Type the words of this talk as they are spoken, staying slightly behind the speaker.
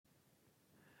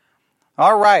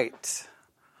All right.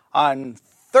 On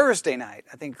Thursday night,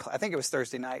 I think it was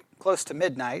Thursday night, close to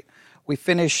midnight, we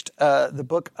finished the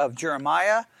book of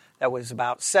Jeremiah. That was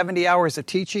about 70 hours of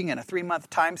teaching in a 3-month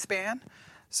time span.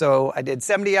 So I did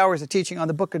 70 hours of teaching on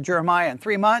the book of Jeremiah in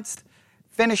 3 months,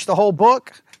 finished the whole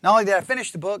book. Not only did I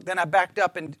finish the book, then I backed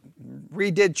up and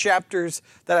redid chapters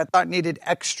that I thought needed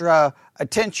extra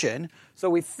attention. So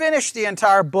we finished the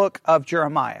entire book of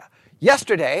Jeremiah.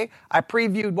 Yesterday, I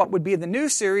previewed what would be the new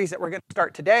series that we're going to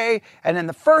start today. And in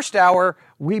the first hour,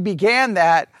 we began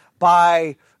that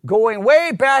by going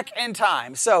way back in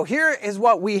time. So here is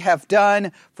what we have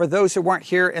done for those who weren't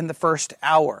here in the first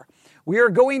hour. We are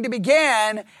going to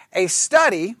begin a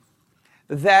study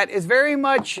that is very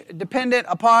much dependent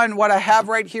upon what I have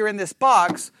right here in this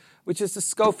box, which is the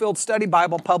Scofield Study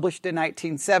Bible published in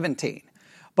 1917.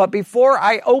 But before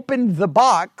I opened the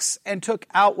box and took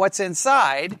out what's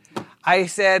inside, I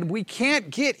said, we can't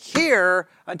get here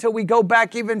until we go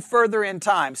back even further in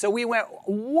time. So we went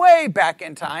way back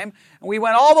in time, and we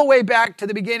went all the way back to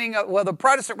the beginning of, the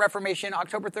Protestant Reformation,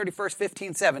 October 31st,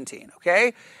 1517,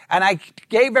 okay? And I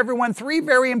gave everyone 3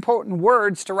 very important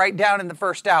words to write down in the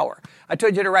first hour. I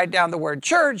told you to write down the word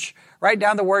church, write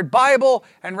down the word Bible,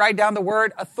 and write down the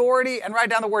word authority, and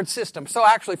write down the word system. So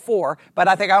actually 4, but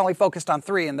I think I only focused on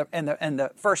 3 in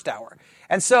the first hour.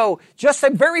 And so just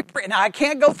now I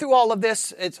can't go through all of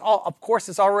this. Of course,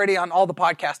 it's already on all the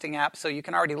podcasting apps, so you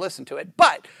can already listen to it.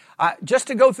 But just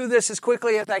to go through this as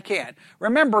quickly as I can.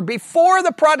 Remember, before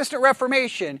the Protestant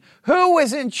Reformation, who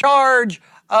was in charge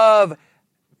of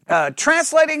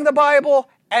translating the Bible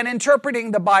and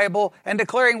interpreting the Bible and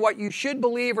declaring what you should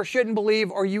believe or shouldn't believe,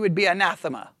 or you would be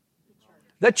anathema?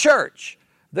 The church.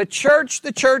 The church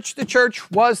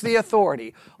was the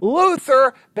authority.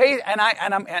 Luther, and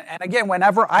again,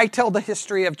 whenever I tell the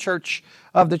history of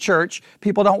the church,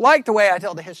 people don't like the way I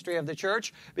tell the history of the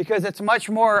church because it's much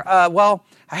more, I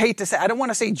don't want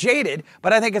to say jaded,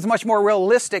 but I think it's much more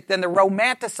realistic than the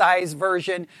romanticized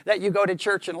version that you go to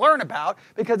church and learn about,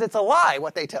 because it's a lie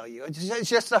what they tell you. It's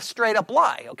just a straight up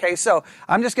lie, okay? So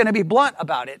I'm just going to be blunt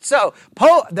about it. So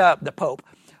the Pope,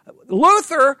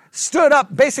 Luther stood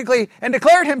up basically and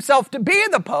declared himself to be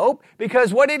the Pope,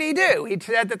 because what did he do? He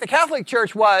said that the Catholic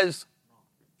Church was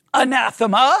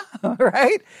anathema,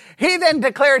 right? He then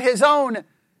declared his own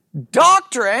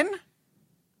doctrine.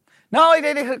 Not only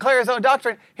did he declare his own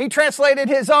doctrine, he translated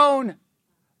his own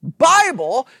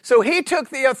Bible. So he took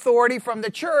the authority from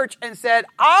the church and said,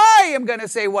 I am going to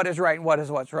say what is right and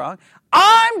what's wrong.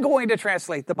 I'm going to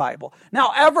translate the Bible.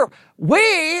 Now,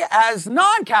 we as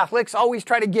non-Catholics always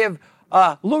try to give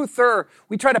Luther,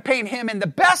 we try to paint him in the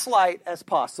best light as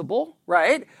possible,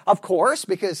 right? Of course,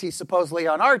 because he's supposedly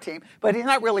on our team, but he's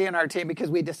not really on our team because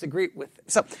we disagree with him.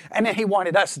 So, and then he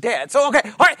wanted us dead. So, okay,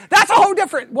 all right, that's a whole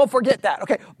different, we'll forget that,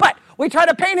 okay? But we try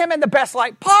to paint him in the best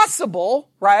light possible,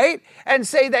 right? And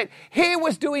say that he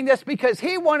was doing this because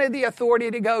he wanted the authority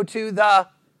to go to the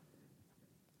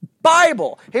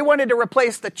Bible. He wanted to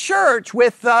replace the church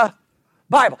with the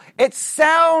Bible. It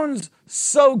sounds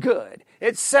so good.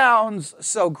 It sounds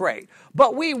so great.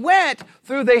 But we went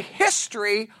through the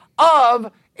history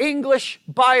of English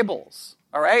Bibles.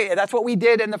 All right? That's what we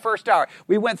did in the first hour.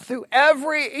 We went through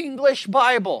every English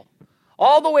Bible,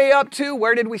 all the way up to,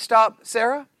 where did we stop,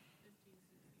 Sarah?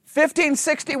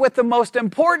 1560, with the most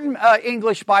important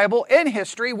English Bible in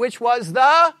history, which was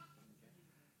that's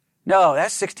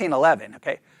 1611,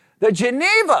 okay? The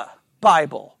Geneva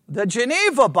Bible. The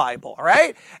Geneva Bible, all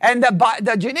right? And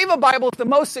the Geneva Bible is the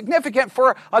most significant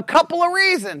for a couple of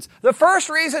reasons. The first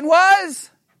reason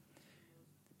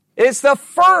it's the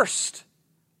first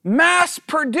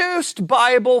mass-produced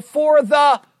Bible for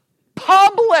the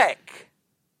public.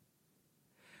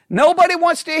 Nobody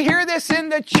wants to hear this in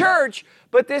the church,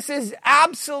 but this is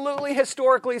absolutely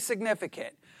historically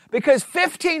significant. Because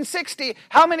 1560,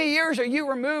 how many years are you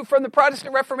removed from the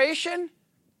Protestant Reformation?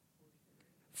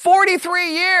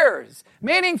 43 years,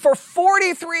 meaning for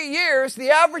 43 years, the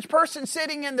average person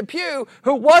sitting in the pew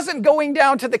who wasn't going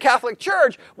down to the Catholic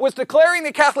Church was declaring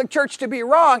the Catholic Church to be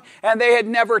wrong, and they had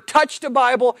never touched a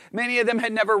Bible. Many of them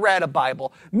had never read a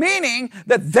Bible, meaning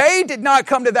that they did not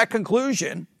come to that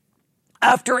conclusion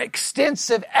after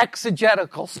extensive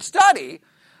exegetical study.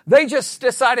 They just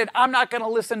decided, I'm not going to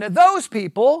listen to those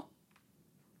people,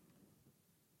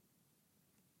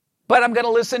 but I'm going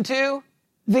to listen to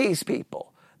these people.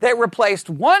 They replaced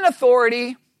one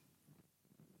authority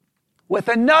with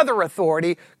another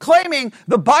authority, claiming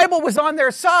the Bible was on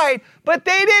their side, but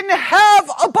they didn't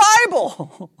have a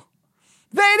Bible.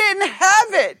 They didn't have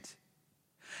it.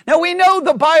 Now we know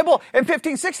the Bible in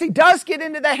 1560 does get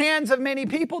into the hands of many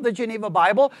people, the Geneva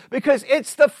Bible, because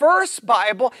it's the first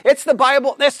Bible. It's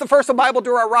the first Bible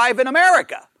to arrive in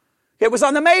America. It was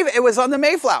on the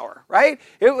Mayflower, right?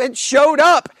 It showed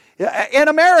up in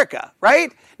America,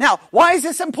 right? Now, why is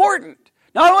this important?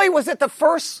 Not only was it the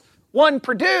first one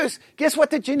produced, guess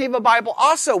what the Geneva Bible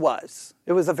also was?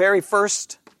 It was the very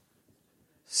first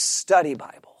study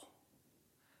Bible.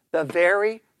 The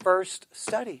very first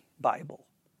study Bible.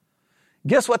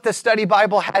 Guess what the study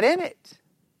Bible had in it?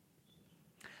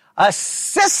 A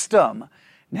system.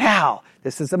 Now,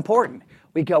 this is important.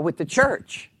 We go with the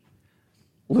church.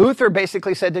 Luther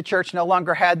basically said the church no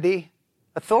longer had the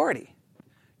authority.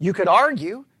 You could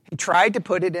argue he tried to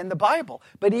put it in the Bible,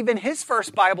 but even his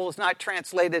first Bible was not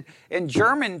translated in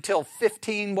German until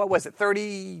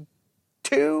 32?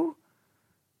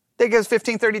 I think it was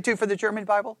 1532 for the German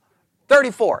Bible.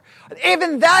 34.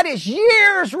 Even that is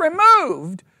years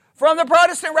removed from the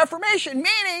Protestant Reformation,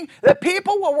 meaning that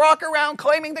people will walk around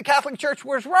claiming the Catholic Church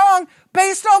was wrong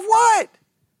based off what?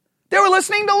 They were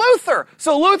listening to Luther.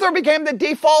 So Luther became the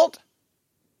default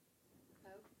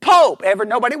pope.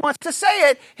 Nobody wants to say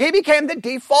it. He became the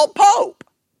default pope.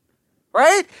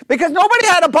 Right? Because nobody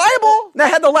had a Bible. They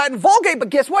had the Latin Vulgate, but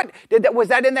guess what? Was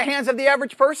that in the hands of the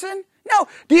average person? No.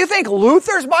 Do you think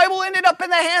Luther's Bible ended up in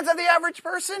the hands of the average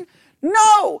person?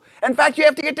 No. In fact, you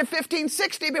have to get to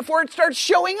 1560 before it starts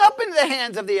showing up in the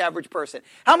hands of the average person.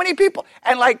 How many people,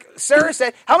 and like Sarah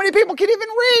said, how many people can even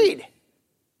read?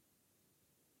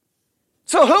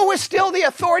 So who was still the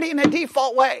authority in a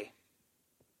default way?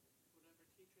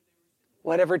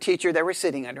 Whatever teacher they were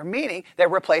sitting under, meaning they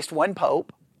replaced one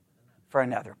pope for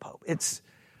another pope. It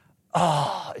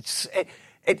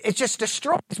just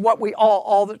destroys what we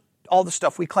all the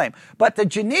stuff we claim. But the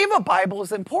Geneva Bible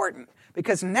is important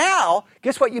because now,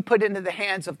 guess what you put into the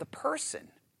hands of the person?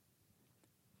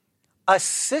 A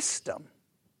system.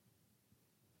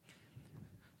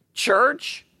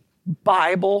 Church,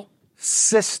 Bible,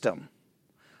 system.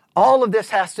 All of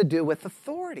this has to do with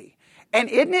authority. And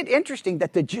isn't it interesting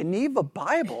that the Geneva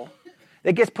Bible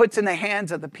that gets put in the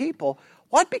hands of the people,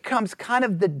 what becomes kind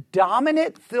of the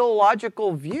dominant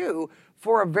theological view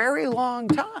for a very long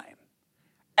time?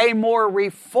 A more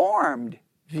reformed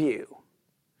view.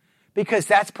 Because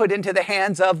that's put into the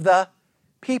hands of the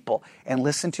people. And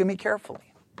listen to me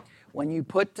carefully. When you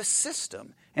put the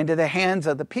system into the hands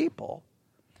of the people,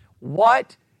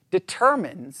 what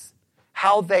determines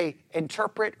how they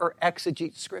interpret or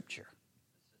exegete Scripture?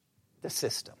 The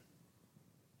system.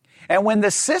 And when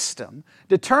the system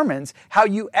determines how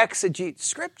you exegete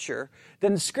Scripture,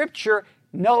 then Scripture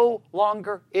no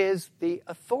longer is the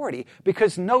authority,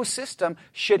 because no system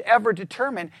should ever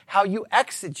determine how you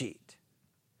exegete.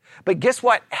 But guess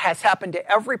what has happened to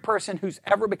every person who's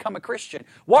ever become a Christian?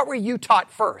 What were you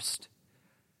taught first?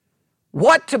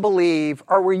 What to believe,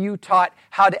 or were you taught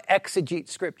how to exegete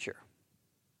Scripture?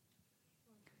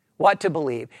 What to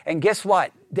believe. And guess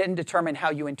what didn't determine how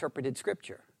you interpreted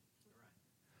Scripture?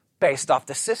 Based off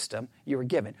the system you were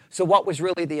given. So what was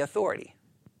really the authority?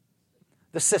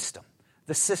 The system.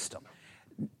 The system.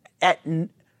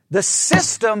 The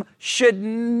system should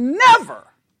never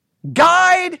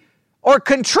guide or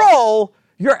control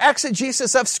your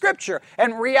exegesis of Scripture.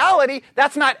 In reality,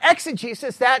 that's not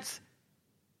exegesis, that's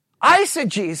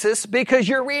eisegesis, because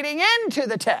you're reading into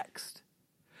the text.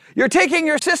 You're taking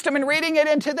your system and reading it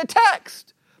into the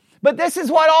text. But this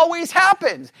is what always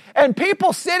happens. And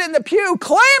people sit in the pew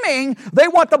claiming they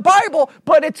want the Bible,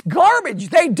 but it's garbage.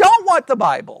 They don't want the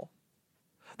Bible.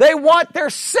 They want their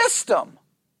system.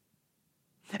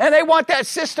 And they want that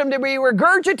system to be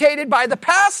regurgitated by the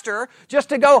pastor just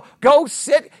to go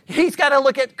sit. He's got to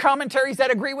look at commentaries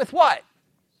that agree with what?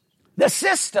 The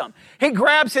system. He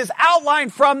grabs his outline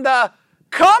from the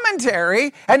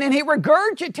commentary and then he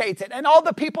regurgitates it. And all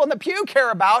the people in the pew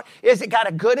care about is it got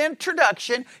a good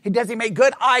introduction. Does he make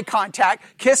good eye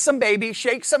contact, kiss some babies,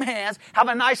 shake some hands, have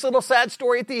a nice little sad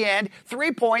story at the end,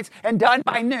 3 points, and done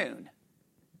by noon.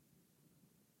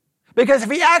 Because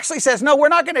if he actually says, no, we're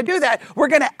not going to do that, we're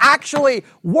going to actually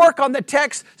work on the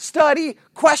text, study,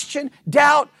 question,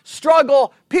 doubt,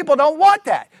 struggle. People don't want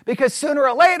that. Because sooner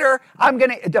or later,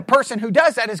 the person who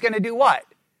does that is going to do what?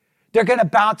 They're going to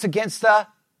bounce against the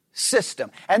system.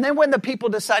 And then when the people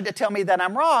decide to tell me that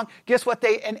I'm wrong, guess what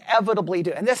they inevitably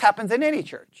do? And this happens in any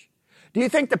church. Do you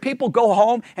think the people go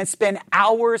home and spend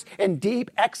hours in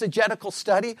deep exegetical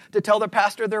study to tell their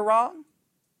pastor they're wrong?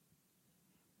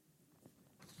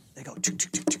 They go,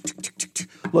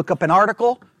 look up an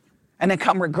article, and then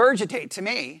come regurgitate to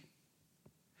me.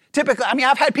 Typically, I mean,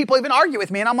 I've had people even argue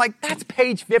with me, and I'm like, that's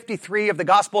page 53 of the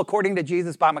Gospel According to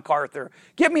Jesus by MacArthur.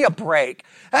 Give me a break.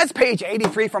 That's page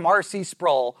 83 from R.C.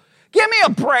 Sproul. Give me a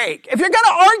break. If you're going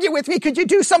to argue with me, could you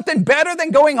do something better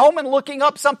than going home and looking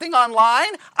up something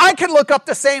online? I could look up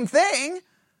the same thing.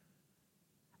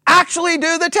 Actually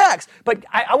do the text. But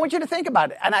I want you to think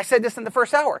about it. And I said this in the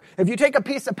first hour. If you take a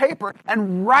piece of paper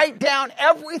and write down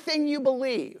everything you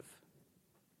believe,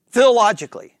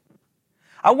 theologically,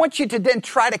 I want you to then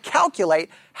try to calculate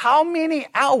how many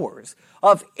hours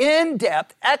of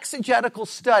in-depth exegetical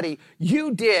study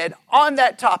you did on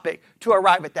that topic to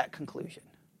arrive at that conclusion.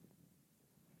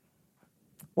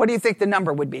 What do you think the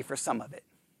number would be for some of it?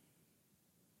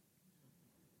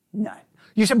 None.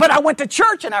 You said, but I went to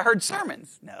church and I heard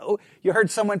sermons. No, you heard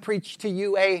someone preach to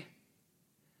you a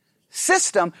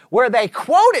system where they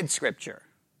quoted Scripture.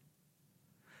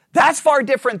 That's far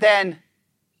different than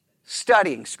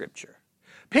studying Scripture.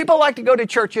 People like to go to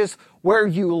churches where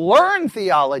you learn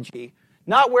theology,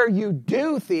 not where you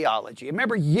do theology.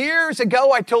 Remember years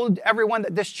ago I told everyone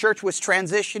that this church was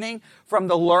transitioning from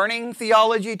the learning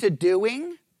theology to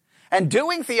doing? And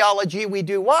doing theology, we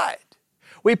do what?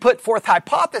 We put forth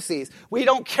hypotheses. We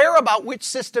don't care about which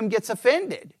system gets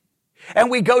offended. And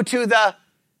we go to the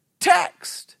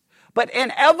text. But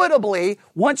inevitably,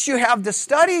 once you have the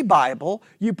study Bible,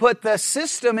 you put the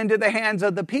system into the hands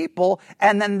of the people,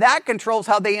 and then that controls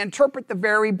how they interpret the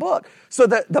very book. So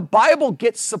the Bible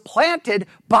gets supplanted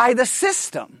by the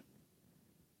system.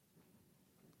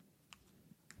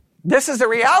 This is the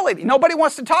reality. Nobody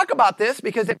wants to talk about this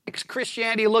because it makes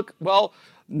Christianity look, well,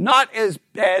 not as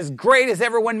great as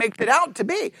everyone makes it out to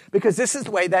be, because this is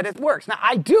the way that it works. Now,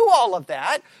 I do all of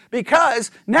that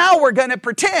because now we're going to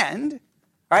pretend,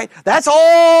 right? That's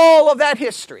all of that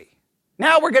history.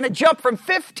 Now we're going to jump from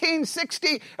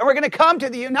 1560 and we're going to come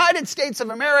to the United States of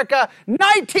America,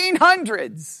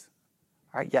 1900s.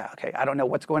 All right, yeah, okay, I don't know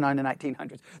what's going on in the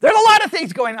 1900s. There's a lot of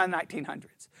things going on in the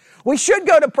 1900s. We should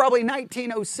go to probably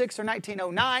 1906 or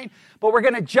 1909, but we're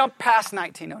going to jump past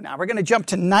 1909. We're going to jump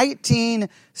to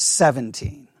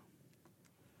 1917.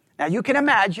 Now, you can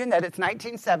imagine that it's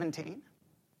 1917,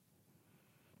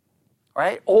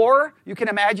 right? Or you can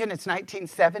imagine it's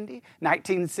 1970,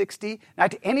 1960,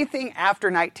 anything after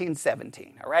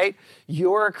 1917, all right?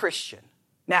 You're a Christian.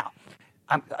 Now,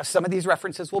 some of these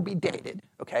references will be dated,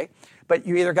 okay? But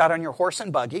you either got on your horse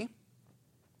and buggy,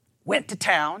 went to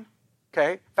town,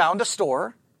 okay, found a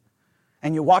store,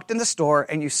 and you walked in the store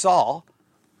and you saw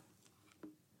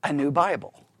a new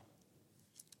Bible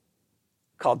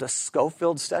called the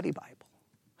Scofield Study Bible.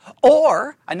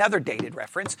 Or, another dated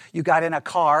reference, you got in a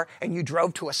car and you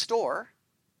drove to a store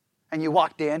and you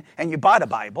walked in and you bought a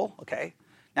Bible, okay?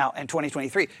 Now, in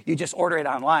 2023, you just order it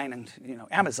online and,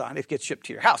 Amazon, it gets shipped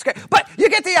to your house, okay? But you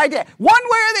get the idea. One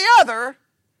way or the other,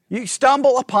 you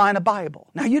stumble upon a Bible.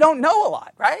 Now, you don't know a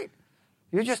lot, right?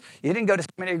 You didn't go to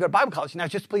seminary, you go to Bible college. Now,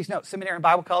 just please note, seminary and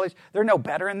Bible college, they're no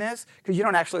better in this because you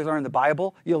don't actually learn the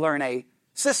Bible. You learn a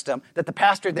system that the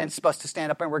pastor then is supposed to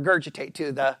stand up and regurgitate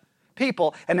to the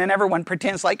people, and then everyone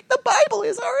pretends like the Bible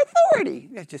is our authority.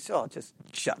 Just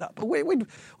shut up. We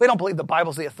don't believe the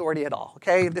Bible's the authority at all.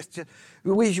 Okay,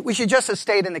 we should just have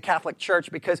stayed in the Catholic Church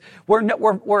because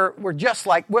we're just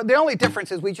like the only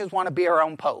difference is we just want to be our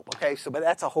own pope. Okay, but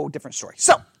that's a whole different story.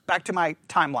 So back to my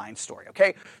timeline story.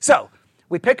 Okay, so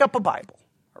we pick up a Bible.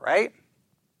 All right,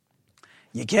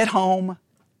 you get home,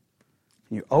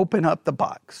 you open up the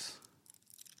box.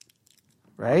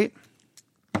 Right.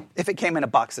 If it came in a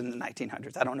box in the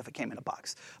 1900s. I don't know if it came in a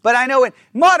box. But I know in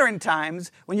modern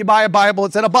times, when you buy a Bible,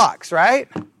 it's in a box, right?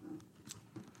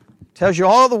 Tells you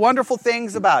all the wonderful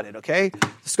things about it, okay?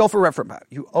 The Scofield Reference Bible.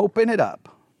 You open it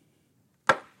up.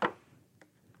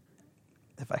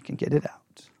 If I can get it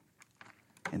out.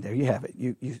 And there you have it.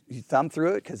 You thumb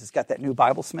through it because it's got that new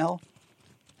Bible smell.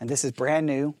 And this is brand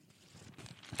new.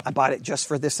 I bought it just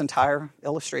for this entire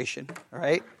illustration, all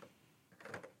right?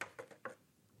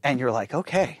 And you're like,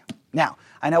 okay. Now,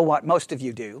 I know what most of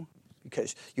you do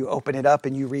because you open it up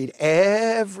and you read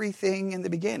everything in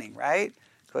the beginning, right?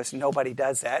 Because nobody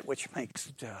does that, which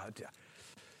makes...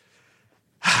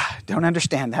 don't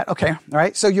understand that. Okay, all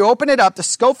right. So you open it up, the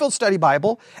Scofield Study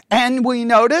Bible, and we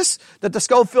notice that the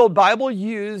Scofield Bible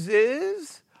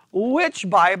uses which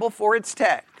Bible for its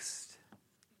text?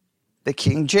 The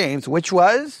King James, which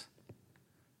was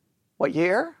what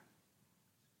year?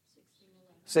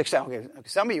 1611. Okay.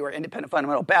 Some of you are independent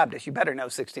fundamental Baptists. You better know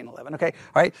 1611. Okay.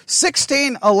 All right.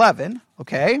 1611.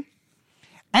 Okay.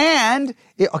 And,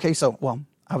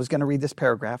 I was going to read this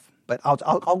paragraph, but I'll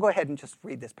go ahead and just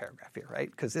read this paragraph here,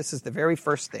 right? Because this is the very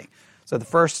first thing. So the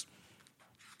first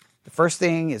The first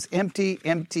thing is empty,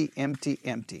 empty, empty,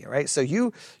 empty. All right. So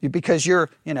you because you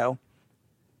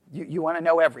want to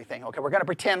know everything. Okay. We're going to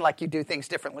pretend like you do things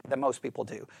differently than most people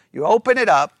do. You open it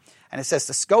up and it says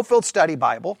the Scofield Study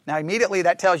Bible. Now immediately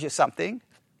that tells you something.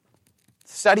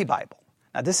 Study Bible.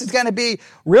 Now this is going to be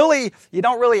really, you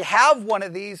don't really have one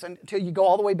of these until you go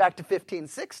all the way back to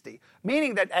 1560.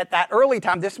 Meaning that at that early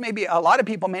time, this may be, a lot of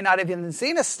people may not have even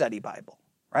seen a study Bible,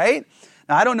 right?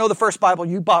 Now I don't know the first Bible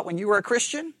you bought when you were a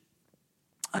Christian.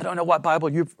 I don't know what Bible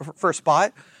you first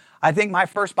bought. I think my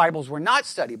first Bibles were not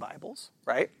study Bibles,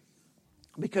 right?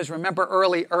 Because remember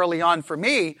early on for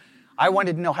me, I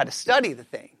wanted to know how to study the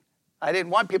thing. I didn't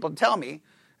want people to tell me.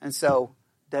 And so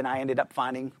then I ended up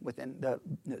finding within the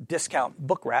discount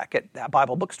book rack at that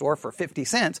Bible bookstore for 50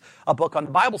 cents, a book on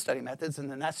the Bible study methods. And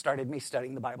then that started me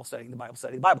studying the Bible,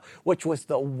 which was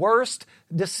the worst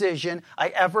decision I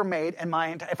ever made in my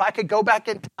entire, if I could go back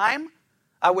in time,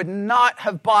 I would not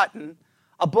have bought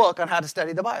a book on how to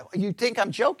study the Bible. You'd think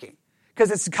I'm joking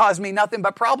because it's caused me nothing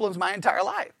but problems my entire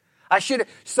life.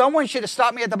 Someone should have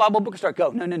stopped me at the Bible bookstore. Go,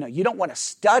 no. You don't want to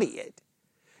study it.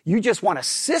 You just want a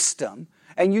system,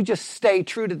 and you just stay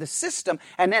true to the system.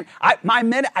 And then I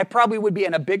probably would be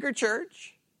in a bigger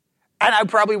church, and I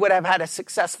probably would have had a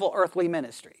successful earthly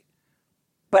ministry.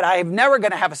 But I am never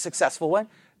going to have a successful one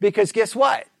because guess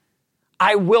what?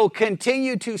 I will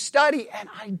continue to study, and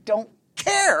I don't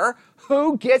care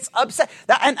who gets upset.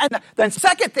 And the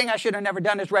second thing I should have never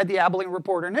done is read the Abilene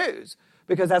Reporter News.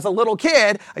 Because as a little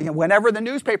kid, whenever the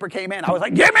newspaper came in, I was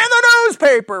like, give me the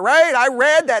newspaper, right? I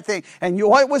read that thing. And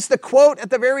what was the quote at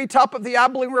the very top of the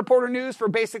Abilene Reporter News for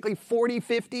basically 40,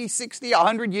 50, 60,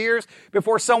 100 years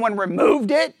before someone removed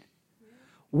it?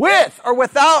 With or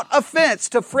without offense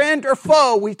to friend or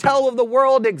foe, we tell of the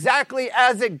world exactly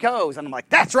as it goes. And I'm like,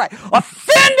 that's right.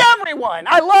 Offend everyone.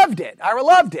 I loved it,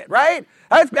 right?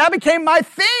 That became my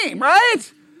theme,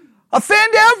 right?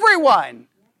 Offend everyone.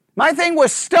 My thing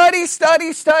was study,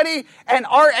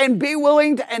 and be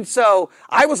willing to, and so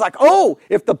I was like, oh,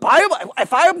 if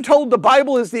I'm told the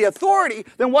Bible is the authority,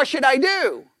 then what should I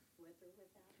do?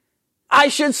 I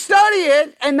should study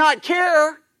it and not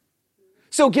care.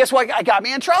 So guess what? It got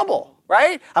me in trouble,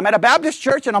 right? I'm at a Baptist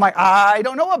church and I'm like, I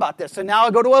don't know about this. So now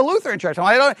I go to a Lutheran church.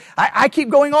 I keep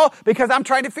going all because I'm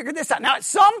trying to figure this out. Now at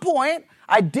some point,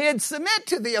 I did submit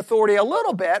to the authority a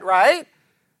little bit, right?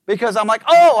 Because I'm like,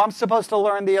 I'm supposed to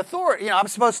learn the authority. I'm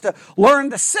supposed to learn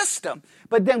the system.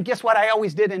 But then guess what I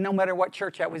always did, and no matter what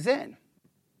church I was in?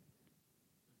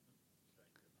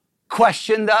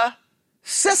 Question the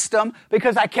system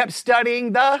because I kept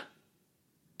studying the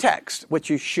text, which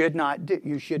you should not do.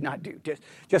 You should not do.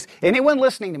 Just anyone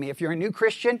listening to me, if you're a new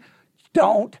Christian,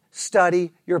 don't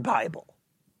study your Bible.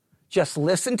 Just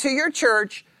listen to your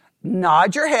church,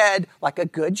 nod your head like a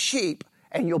good sheep,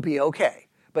 and you'll be okay.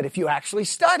 But if you actually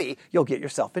study, you'll get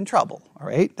yourself in trouble, all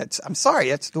right? I'm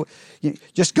sorry. You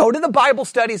just go to the Bible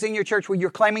studies in your church where you're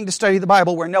claiming to study the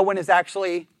Bible, where no one is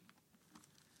actually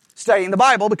studying the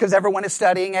Bible because everyone is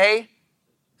studying a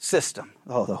system.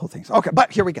 Oh, the whole thing's... Okay,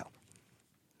 but here we go.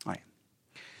 All right.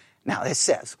 Now, it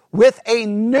says, with a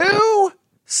new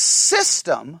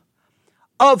system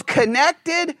of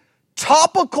connected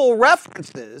topical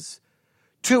references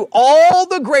to all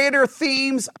the greater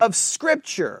themes of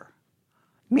Scripture,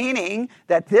 meaning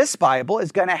that this Bible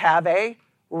is going to have a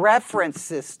reference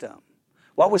system.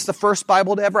 What was the first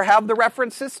Bible to ever have the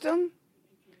reference system?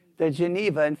 The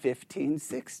Geneva in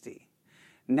 1560.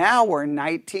 Now we're in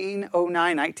 1909,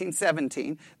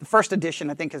 1917. The first edition,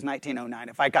 I think, is 1909.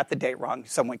 If I got the date wrong,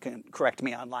 someone can correct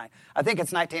me online. I think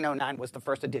it's 1909 was the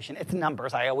first edition. It's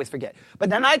numbers, I always forget. But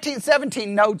the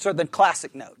 1917 notes are the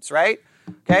classic notes, right?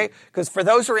 Okay, because for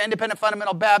those who are independent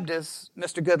fundamental Baptists,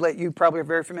 Mr. Goodlett, you probably are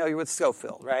very familiar with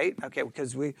Scofield, right? Okay,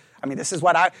 because this is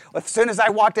what as soon as I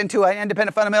walked into an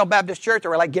independent fundamental Baptist church, they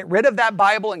were like, get rid of that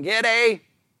Bible and get a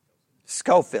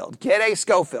Scofield.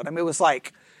 It was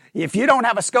like, if you don't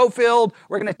have a Scofield,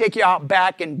 we're going to take you out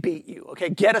back and beat you. Okay,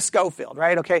 get a Scofield,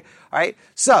 right? Okay, all right.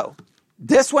 So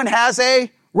this one has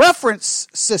a reference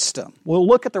system. We'll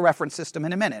look at the reference system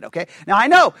in a minute, okay? Now, I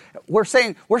know we're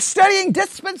saying we're studying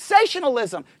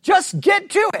dispensationalism. Just get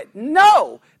to it.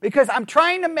 No, because I'm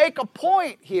trying to make a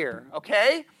point here,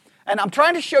 okay? And I'm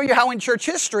trying to show you how in church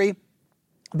history,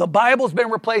 the Bible's been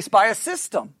replaced by a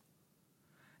system.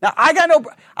 Now, I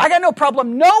got no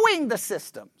problem knowing the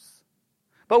systems,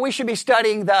 but we should be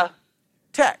studying the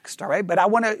text, all right? But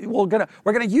we're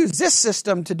gonna use this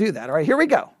system to do that, all right? Here we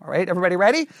go, all right? Everybody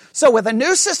ready? So with a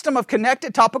new system of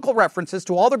connected topical references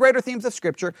to all the greater themes of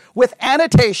Scripture, with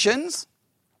annotations,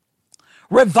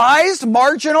 revised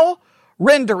marginal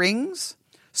renderings,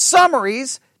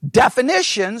 summaries,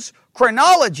 definitions,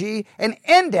 chronology, and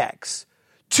index,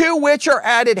 to which are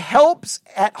added helps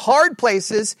at hard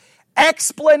places,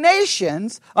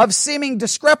 explanations of seeming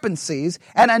discrepancies,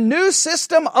 and a new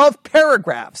system of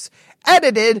paragraphs,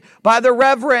 edited by the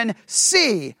Reverend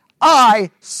C. I.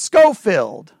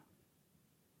 Scofield.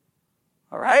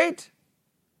 All right?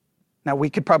 Now, we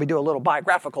could probably do a little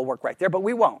biographical work right there, but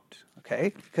we won't,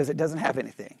 okay? Because it doesn't have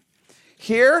anything.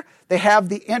 Here, they have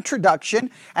the introduction,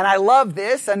 and I love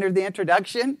this under the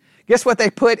introduction. Guess what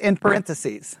they put in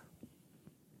parentheses?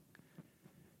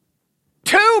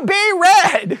 To be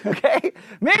read, okay?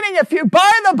 Meaning if you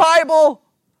buy the Bible,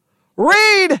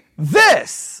 read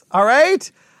this, all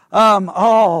right?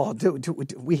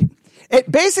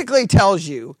 It basically tells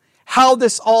you how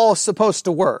this all is supposed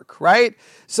to work, right?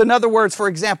 So in other words, for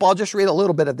example, I'll just read a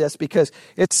little bit of this because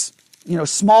it's,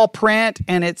 small print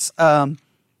and it's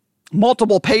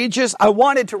multiple pages. I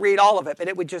wanted to read all of it, but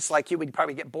it would just you would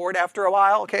probably get bored after a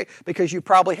while, okay? Because you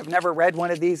probably have never read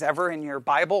one of these ever in your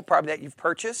Bible, probably that you've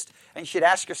purchased. And you should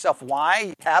ask yourself why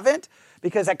you haven't,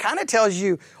 because that kind of tells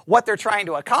you what they're trying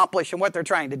to accomplish and what they're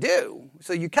trying to do.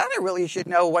 So you kind of really should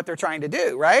know what they're trying to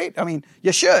do, right? I mean,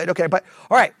 you should, okay? But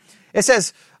all right, it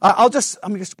says, I'm just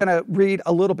going to read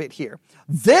a little bit here.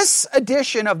 This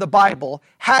edition of the Bible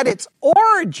had its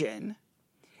origin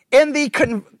in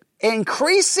the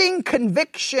increasing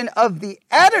conviction of the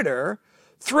editor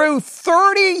through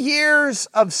 30 years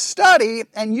of study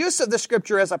and use of the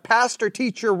scripture as a pastor,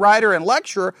 teacher, writer, and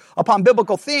lecturer upon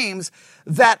biblical themes,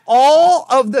 that all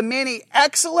of the many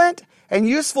excellent and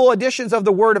useful editions of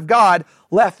the Word of God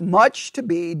left much to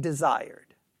be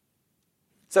desired.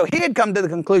 So he had come to the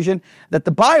conclusion that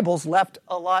the Bible's left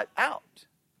a lot out.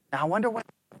 Now I wonder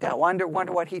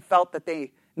what he felt that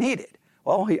they needed.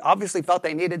 Well, he obviously felt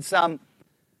they needed some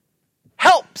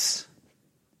helps,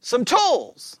 some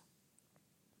tools.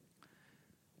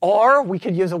 Or we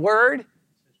could use a word,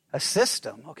 a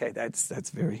system. Okay, that's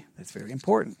very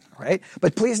important, all right?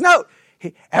 But please note,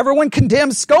 everyone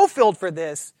condemns Scofield for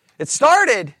this. It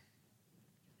started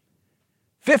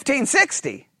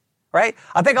 1560, right?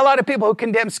 I think a lot of people who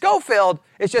condemn Scofield,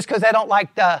 it's just because they don't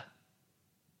like the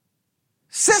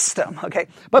system, okay?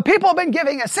 But people have been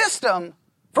giving a system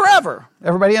forever.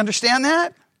 Everybody understand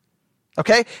that?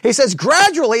 Okay? He says,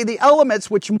 gradually, the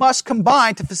elements which must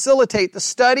combine to facilitate the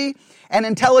study and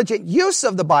intelligent use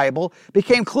of the Bible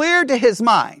became clear to his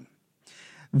mind.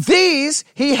 These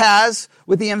he has,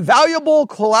 with the invaluable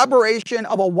collaboration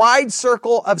of a wide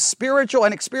circle of spiritual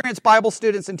and experienced Bible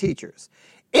students and teachers,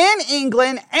 in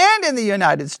England and in the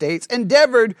United States,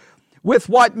 endeavored with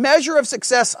what measure of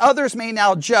success others may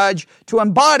now judge to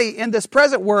embody in this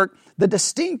present work the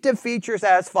distinctive features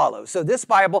as follows. So this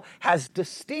Bible has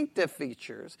distinctive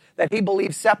features that he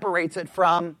believes separates it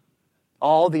from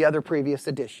all the other previous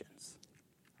editions.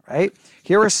 Right?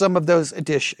 Here are some of those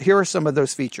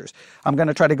features. I'm going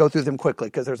to try to go through them quickly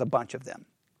because there's a bunch of them.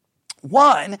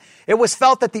 One, it was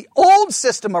felt that the old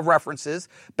system of references,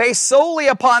 based solely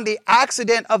upon the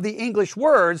accident of the English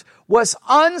words, was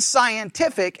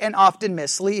unscientific and often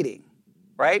misleading.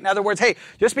 Right? In other words, hey,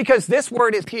 just because this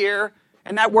word is here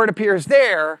and that word appears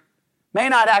there may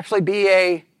not actually be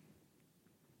a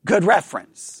good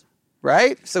reference.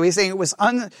 Right? So he's saying it was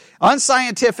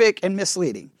unscientific and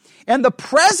misleading. In the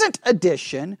present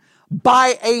edition,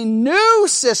 by a new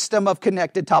system of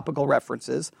connected topical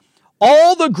references,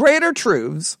 all the greater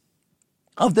truths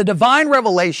of the divine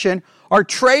revelation are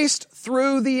traced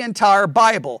through the entire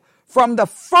Bible, from the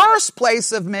first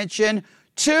place of mention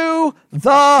to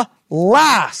the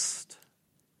last.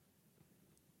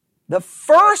 The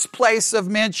first place of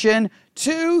mention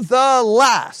to the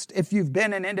last. If you've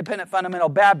been an independent fundamental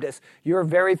Baptist, you're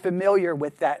very familiar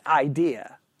with that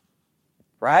idea.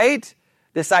 Right?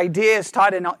 This idea is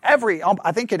taught in every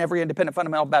independent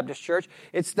fundamental Baptist church.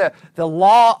 It's the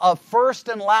law of first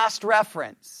and last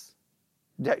reference.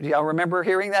 Do y'all remember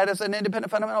hearing that as an independent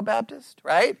fundamental Baptist?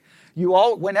 Right?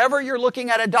 Whenever you're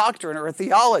looking at a doctrine or a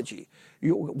theology,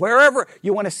 wherever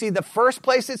you want to see the first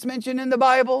place it's mentioned in the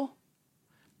Bible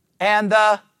and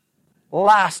the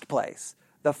last place.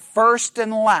 The first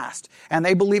and last. And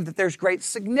they believe that there's great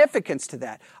significance to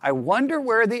that. I wonder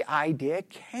where the idea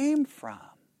came from.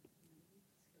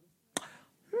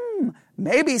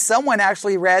 Maybe someone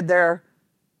actually read their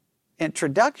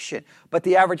introduction, but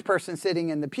the average person sitting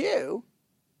in the pew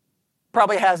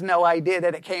probably has no idea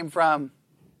that it came from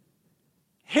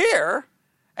here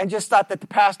and just thought that the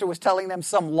pastor was telling them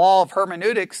some law of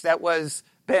hermeneutics that was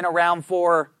been around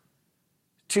for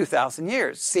 2,000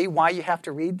 years. See why you have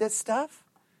to read this stuff?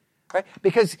 Right?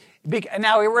 Because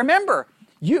now remember,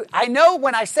 I know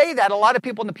when I say that, a lot of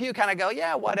people in the pew kind of go,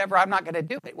 yeah, whatever, I'm not going to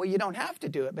do it. Well, you don't have to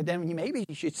do it, but then maybe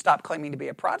you should stop claiming to be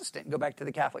a Protestant and go back to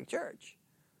the Catholic Church.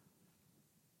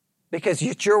 Because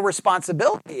it's your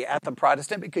responsibility as a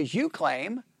Protestant because you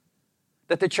claim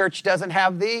that the church doesn't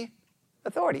have the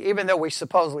authority. Even though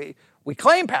we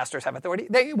claim pastors have authority,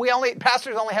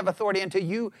 pastors only have authority until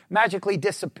you magically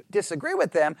disagree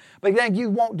with them, but then you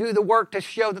won't do the work to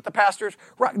show that the pastors,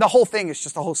 the whole thing is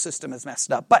just the whole system is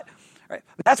messed up. But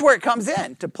that's where it comes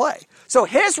in to play. So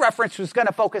his reference was going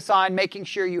to focus on making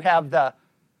sure you have the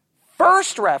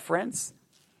first reference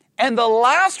and the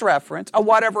last reference of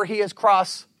whatever he is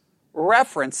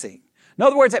cross-referencing. In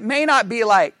other words, it may not be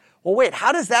like, well, wait,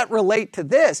 how does that relate to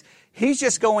this? He's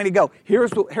just going to go,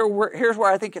 here's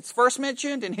where I think it's first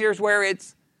mentioned, and here's where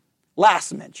it's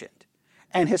last mentioned.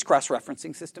 And his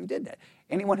cross-referencing system did that.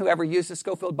 Anyone who ever used the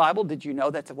Scofield Bible, did you know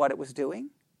that's what it was doing?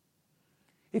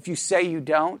 If you say you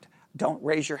don't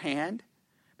raise your hand,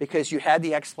 because you had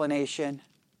the explanation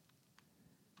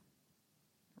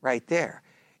right there.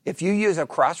 If you use a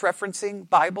cross-referencing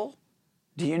Bible,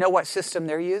 do you know what system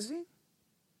they're using?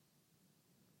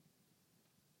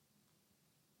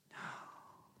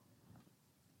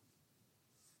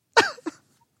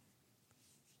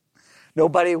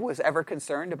 Nobody was ever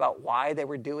concerned about why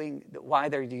they're doing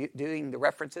the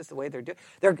references the way they're doing.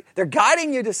 They're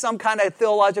guiding you to some kind of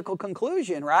theological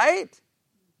conclusion, right?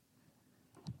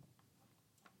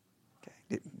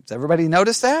 Okay. Does everybody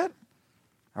notice that?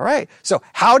 All right. So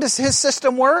how does his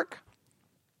system work?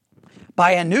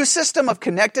 By a new system of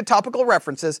connected topical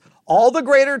references, all the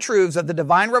greater truths of the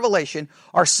divine revelation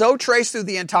are so traced through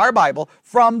the entire Bible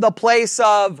from the place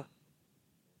of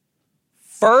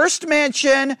first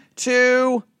mention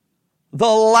to the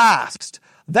last,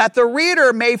 that the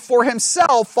reader may for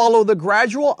himself follow the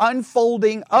gradual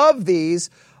unfolding of these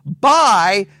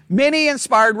by many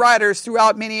inspired writers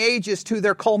throughout many ages to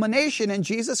their culmination in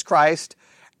Jesus Christ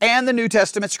and the New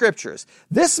Testament scriptures.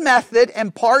 This method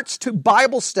imparts to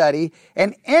Bible study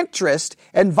an interest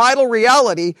and vital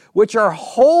reality which are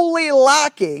wholly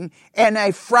lacking in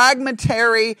a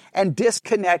fragmentary and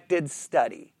disconnected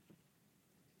study.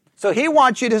 So he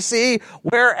wants you to see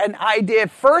where an idea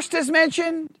first is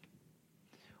mentioned,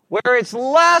 where it's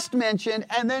last mentioned,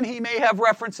 and then he may have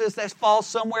references that fall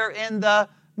somewhere in the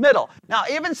middle. Now,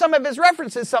 even some of his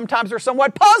references sometimes are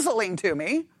somewhat puzzling to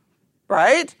me,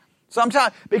 right?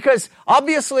 Sometimes, because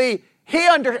obviously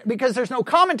because there's no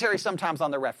commentary sometimes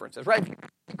on the references, right? If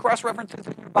you cross-references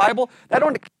in your Bible, that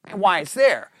don't explain why it's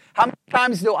there. How many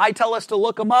times do I tell us to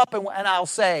look them up and I'll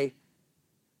say,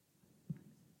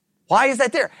 why is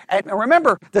that there? And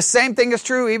remember, the same thing is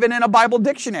true even in a Bible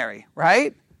dictionary,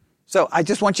 right? So I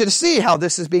just want you to see how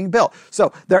this is being built.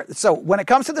 So when it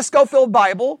comes to the Scofield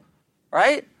Bible,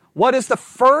 right, what is the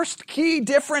first key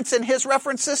difference in his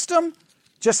reference system?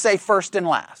 Just say first and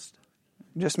last.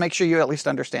 Just make sure you at least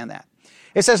understand that.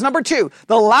 It says, number 2,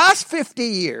 the last 50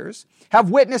 years have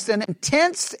witnessed an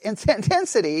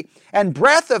intensity and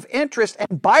breadth of interest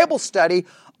and Bible study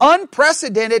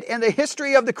unprecedented in the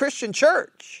history of the Christian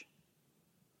church.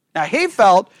 Now, he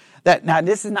felt that, now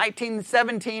this is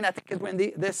 1917, I think is when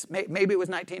maybe it was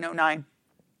 1909.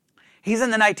 He's in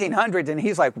the 1900s, and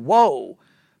he's like, whoa,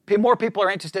 more people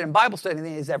are interested in Bible study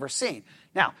than he's ever seen.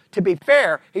 Now, to be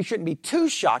fair, he shouldn't be too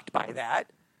shocked by that,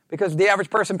 because the average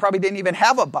person probably didn't even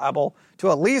have a Bible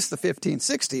till at least the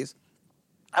 1560s.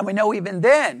 And we know even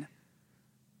then,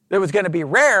 it was going to be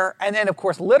rare, and then, of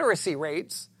course, literacy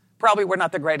rates probably were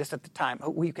not the greatest at the time.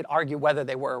 We could argue whether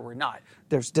they were or were not.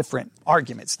 There's different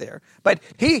arguments there. But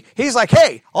he's like,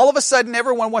 hey, all of a sudden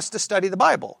everyone wants to study the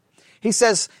Bible. He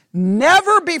says,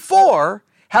 never before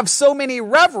have so many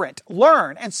reverent,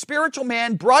 learned, and spiritual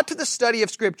men brought to the study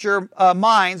of Scripture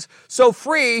minds so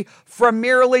free from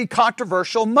merely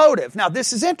controversial motive. Now,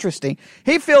 this is interesting.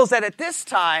 He feels that at this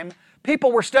time,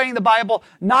 people were studying the Bible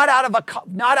not out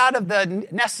of the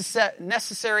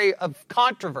necessary of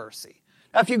controversy.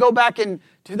 Now, if you go back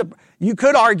you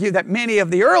could argue that many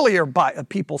of the earlier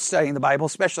people studying the Bible,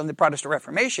 especially in the Protestant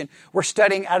Reformation, were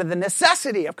studying out of the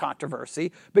necessity of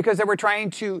controversy because they were trying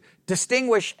to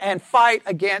distinguish and fight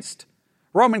against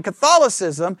Roman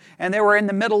Catholicism, and they were in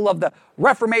the middle of the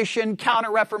Reformation,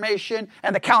 Counter-Reformation,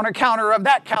 and the counter of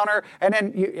that counter, and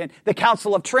then the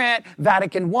Council of Trent,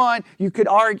 Vatican I. You could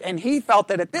argue, and he felt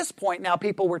that at this point now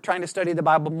people were trying to study the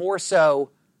Bible more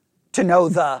so to know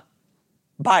the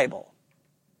Bible.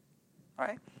 All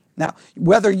right. Now,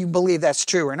 whether you believe that's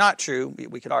true or not true,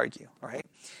 we could argue. All right.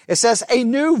 It says, a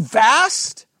new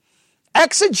vast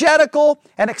exegetical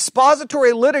and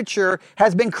expository literature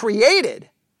has been created,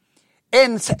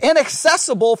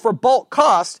 inaccessible for bulk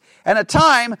cost, and a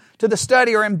time to the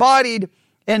study are embodied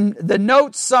in the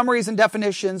notes, summaries, and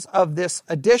definitions of this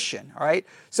edition. All right.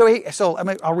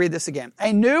 I'll read this again.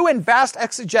 A new and vast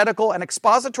exegetical and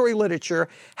expository literature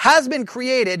has been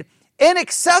created,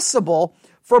 inaccessible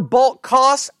for bulk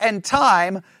costs and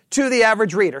time to the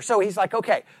average reader. So he's like,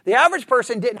 okay, the average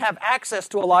person didn't have access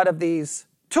to a lot of these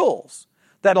tools.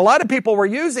 That a lot of people were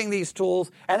using these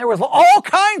tools, and there was all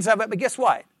kinds of it, but guess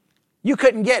what? You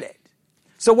couldn't get it.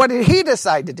 So what did he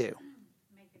decide to do?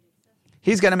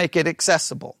 He's going to make it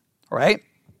accessible, right?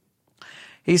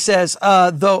 He says,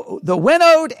 the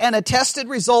winnowed and attested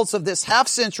results of this half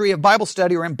century of Bible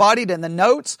study are embodied in the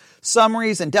notes,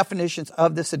 summaries, and definitions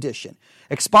of this edition.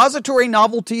 Expository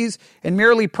novelties and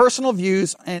merely personal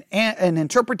views and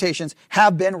interpretations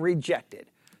have been rejected.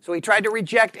 So he tried to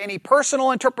reject any personal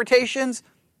interpretations,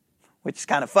 which is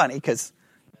kind of funny because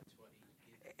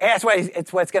that's what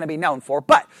it's what it's going to be known for.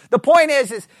 But the point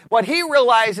is what he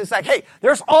realized is like, hey,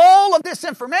 there's all of this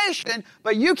information,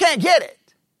 but you can't get it.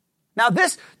 Now,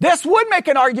 this would make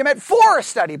an argument for a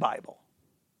study Bible,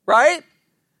 right?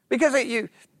 Because you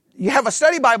have a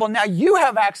study Bible, now you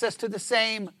have access to the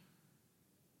same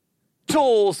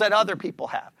tools that other people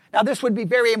have. Now, this would be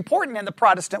very important in the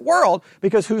Protestant world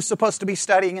because who's supposed to be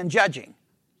studying and judging?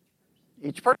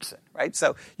 Each person, right?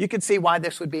 So you can see why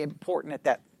this would be important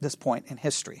at this point in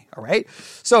history, all right?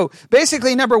 So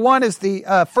basically, number one is the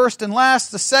first and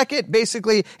last. The second,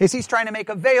 basically, is he's trying to make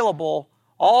available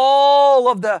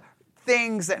all of the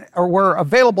things that were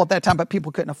available at that time, but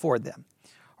people couldn't afford them,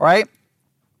 all right?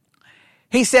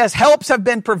 He says helps have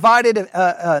been provided.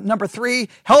 Number three,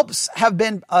 helps have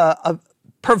been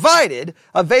provided,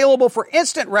 available for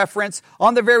instant reference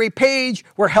on the very page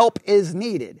where help is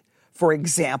needed. For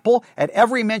example, at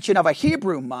every mention of a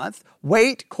Hebrew month,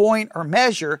 weight, coin, or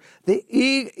measure, the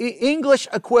English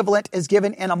equivalent is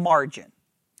given in a margin.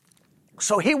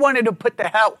 So he wanted to put the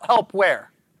help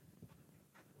where?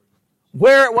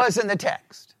 Where it was in the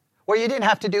text. Where you didn't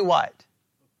have to do what?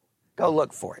 Go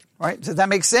look for it. Right? Does that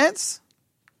make sense?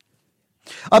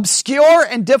 Obscure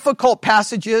and difficult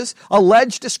passages,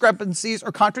 alleged discrepancies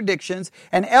or contradictions,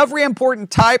 and every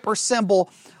important type or symbol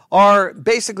are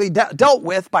basically dealt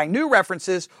with by new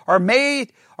references, are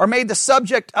made the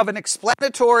subject of an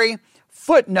explanatory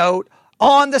footnote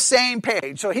on the same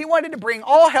page. So he wanted to bring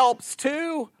all helps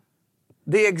to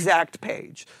the exact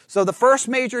page. So the first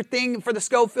major thing for the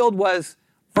Scofield was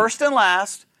first and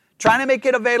last, trying to make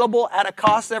it available at a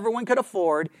cost everyone could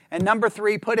afford, and number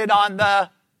three, put it on the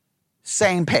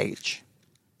same page.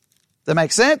 Does that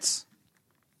make sense?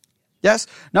 Yes.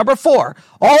 Number four,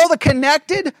 all the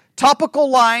connected topical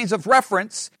lines of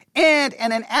reference and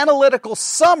an analytical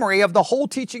summary of the whole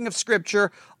teaching of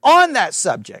Scripture on that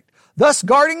subject, thus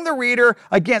guarding the reader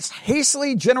against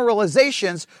hastily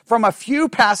generalizations from a few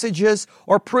passages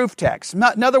or proof texts. In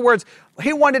other words,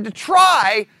 he wanted to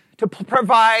try to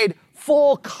provide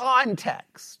full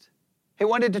context. He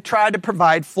wanted to try to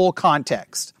provide full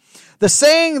context. The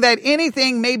saying that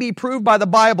anything may be proved by the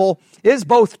Bible is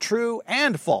both true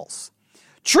and false.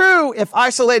 True if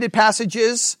isolated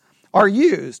passages are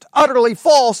used. Utterly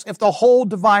false if the whole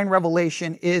divine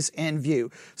revelation is in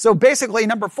view. So basically,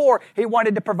 number four, he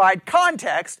wanted to provide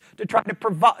context to try to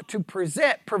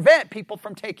prevent people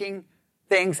from taking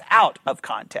things out of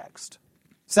context.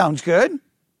 Sounds good?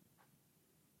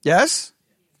 Yes?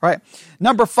 Right.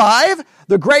 Number five,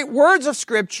 the great words of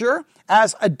Scripture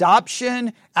as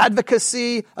adoption,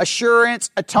 advocacy,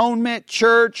 assurance, atonement,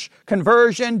 church,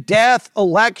 conversion, death,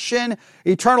 election,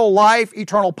 eternal life,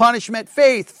 eternal punishment,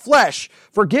 faith, flesh,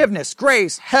 forgiveness,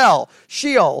 grace, hell,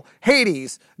 Sheol,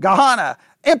 Hades, Gehenna,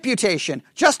 imputation,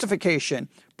 justification,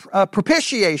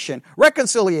 propitiation,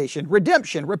 reconciliation,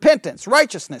 redemption, repentance,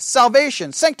 righteousness,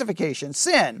 salvation, sanctification,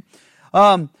 sin,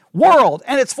 world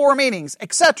and its four meanings,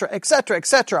 etc., etc.,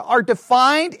 etc., are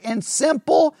defined in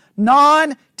simple,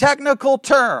 non-technical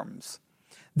terms.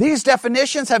 These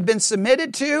definitions have been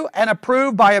submitted to and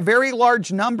approved by a very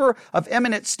large number of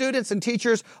eminent students and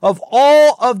teachers of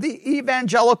all of the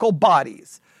evangelical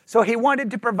bodies. So he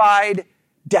wanted to provide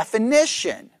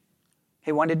definition.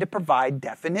 He wanted to provide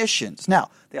definitions. Now,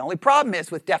 the only problem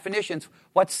is with definitions,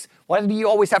 what do you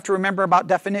always have to remember about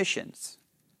definitions?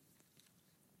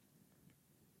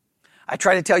 I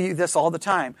try to tell you this all the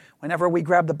time. Whenever we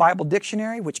grab the Bible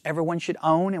dictionary, which everyone should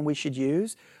own and we should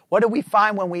use, what do we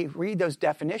find when we read those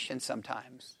definitions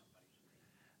sometimes?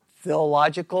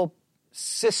 Theological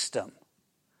system.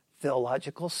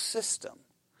 Theological system.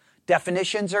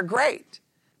 Definitions are great,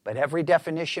 but every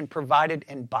definition provided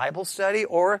in Bible study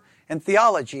or in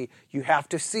theology, you have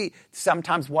to see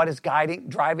sometimes what is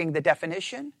driving the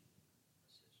definition?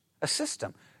 A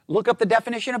system. Look up the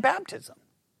definition of baptism.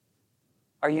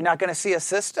 Are you not going to see a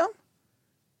system?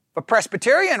 If a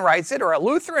Presbyterian writes it or a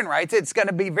Lutheran writes it, it's going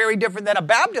to be very different than a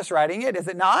Baptist writing it, is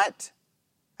it not?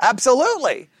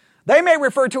 Absolutely. They may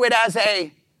refer to it as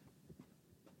the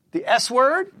S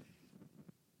word,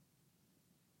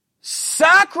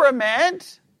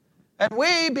 sacrament, and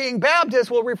we, being Baptists,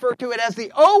 will refer to it as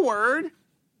the O word,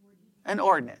 an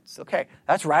ordinance. Okay,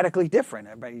 that's radically different.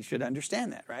 Everybody should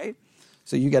understand that, right?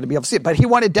 So you got to be able to see it. But he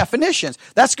wanted definitions.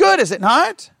 That's good, is it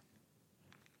not?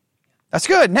 That's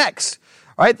good. Next.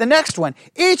 All right, the next one.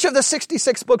 Each of the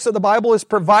 66 books of the Bible is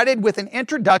provided with an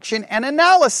introduction and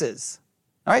analysis.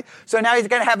 All right, so now he's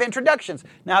going to have introductions.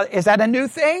 Now, is that a new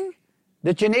thing?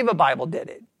 The Geneva Bible did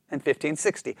it in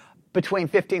 1560. Between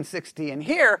 1560 and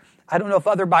here, I don't know if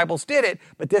other Bibles did it,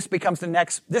 but this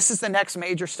is the next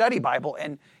major study Bible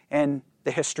in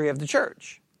the history of the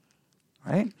church.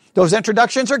 Right? Those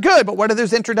introductions are good, but what do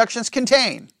those introductions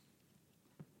contain?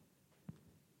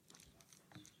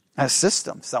 A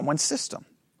system, someone's system.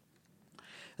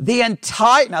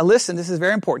 Now listen, this is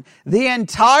very important. The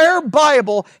entire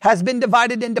Bible has been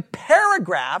divided into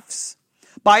paragraphs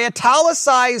by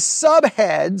italicized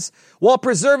subheads while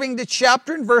preserving the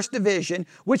chapter and verse division,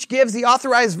 which gives the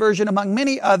authorized version, among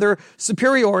many other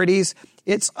superiorities,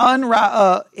 its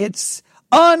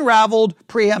unraveled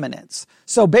preeminence.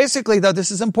 So basically, though,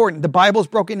 this is important. The Bible is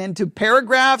broken into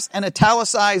paragraphs and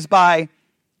italicized by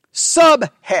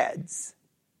subheads.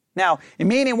 Now,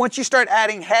 meaning once you start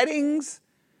adding headings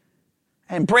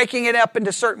and breaking it up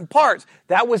into certain parts,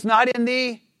 that was not in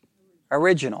the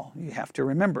original. You have to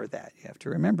remember that.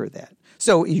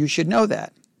 So you should know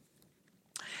that.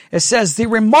 It says, the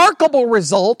remarkable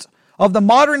result of the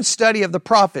modern study of the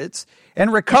prophets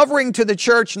and recovering to the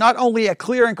church not only a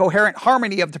clear and coherent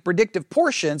harmony of the predictive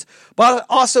portions, but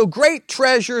also great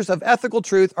treasures of ethical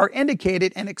truth are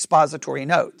indicated in expository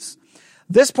notes.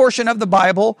 This portion of the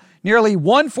Bible, nearly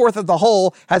 1/4 of the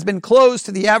whole, has been closed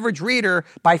to the average reader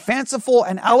by fanciful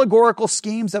and allegorical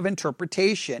schemes of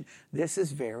interpretation. This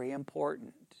is very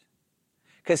important.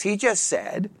 Because he just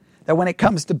said that when it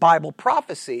comes to Bible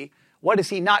prophecy, what is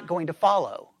he not going to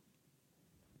follow?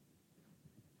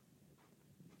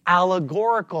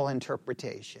 Allegorical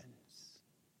interpretations.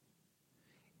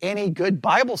 Any good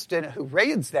Bible student who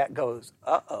reads that goes,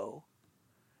 uh-oh.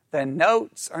 The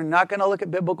notes are not going to look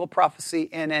at biblical prophecy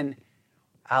in an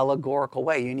allegorical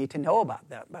way. You need to know about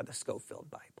that by the Scofield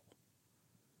Bible.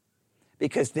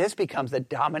 Because this becomes the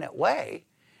dominant way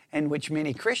in which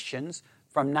many Christians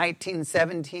from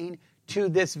 1917 to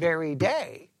this very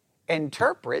day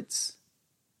interprets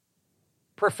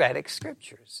prophetic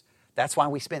scriptures. That's why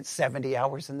we spent 70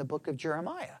 hours in the book of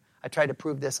Jeremiah. I tried to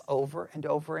prove this over and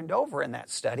over and over in that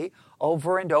study,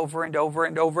 over and over and over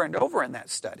and over and over in that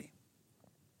study.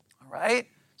 Right?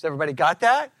 So everybody got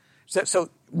that? So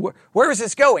where is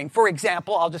this going? For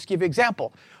example, I'll just give you an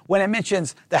example. When it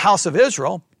mentions the house of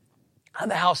Israel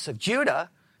and the house of Judah,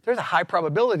 there's a high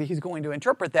probability he's going to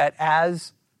interpret that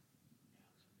as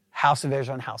house of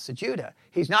Israel and house of Judah.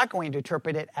 He's not going to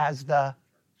interpret it as the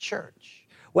church.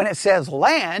 When it says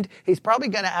land, he's probably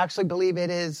going to actually believe it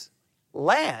is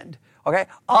land. Okay?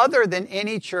 Other than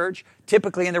any church,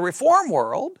 typically in the Reform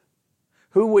world,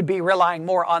 who would be relying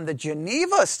more on the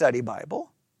Geneva Study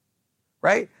Bible,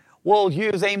 right, will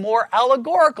use a more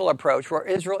allegorical approach where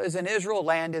Israel isn't Israel,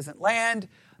 land isn't land,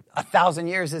 1,000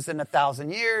 years isn't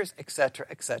 1,000 years, etc.,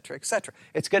 etc., etc.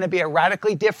 It's going to be a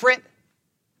radically different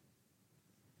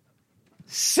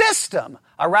system,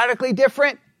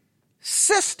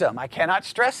 I cannot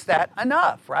stress that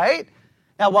enough, right?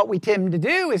 Now, what we tend to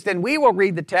do is then we will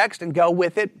read the text and go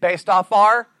with it based off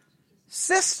our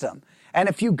system. And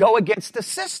if you go against the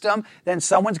system, then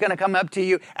someone's going to come up to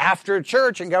you after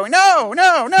church and go,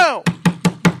 no,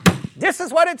 this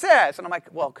is what it says. And I'm like,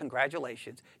 well,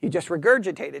 congratulations. You just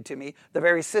regurgitated to me the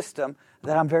very system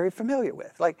that I'm very familiar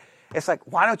with. It's like,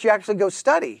 why don't you actually go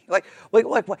study?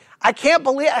 I can't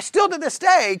believe, I still to this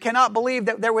day cannot believe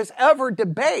that there was ever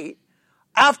debate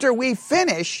after we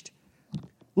finished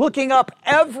looking up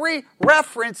every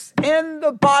reference in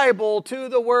the Bible to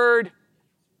the word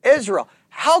Israel.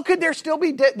 How could there still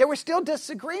be, there was still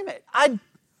disagreement? I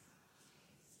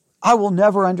will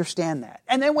never understand that.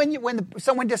 And then when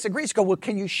someone disagrees, go, well,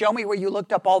 can you show me where you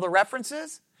looked up all the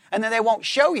references? And then they won't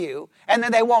show you, and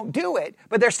then they won't do it,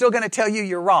 but they're still going to tell you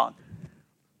you're wrong.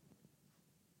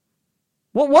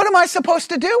 Well, what am I supposed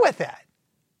to do with that?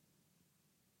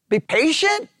 Be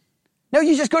patient? No,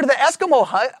 you just go to the Eskimo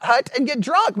hut and get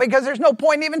drunk because there's no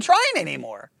point in even trying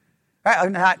anymore.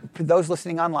 Right? Not for those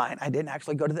listening online, I didn't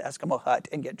actually go to the Eskimo hut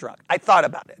and get drunk. I thought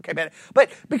about it, okay, but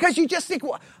because you just think,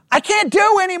 well, I can't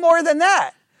do any more than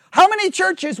that. How many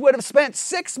churches would have spent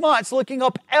 6 months looking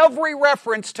up every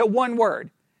reference to one word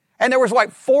And there was,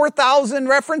 4,000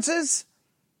 references?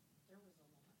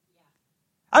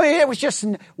 I mean, it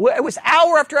was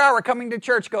hour after hour coming to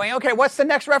church going, okay, what's the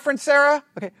next reference, Sarah?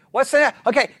 Okay, what's the next?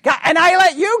 Okay, and I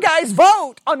let you guys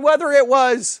vote on whether it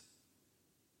was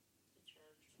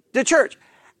the church.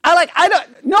 No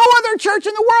other church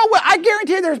in the world, I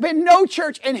guarantee you there's been no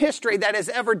church in history that has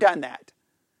ever done that.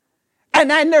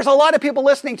 And then there's a lot of people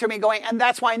listening to me going, and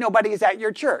that's why nobody's at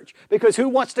your church. Because who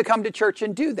wants to come to church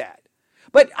and do that?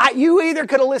 But you either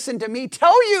could have listened to me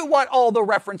tell you what all the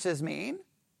references mean,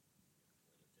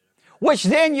 which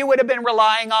then you would have been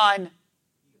relying on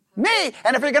me.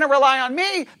 And if you're going to rely on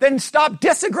me, then stop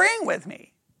disagreeing with me.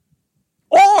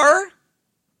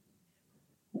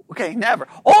 Never.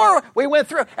 Or we went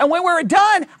through, and when we were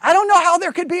done, I don't know how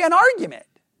there could be an argument.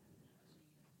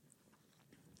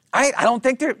 I don't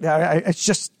think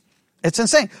it's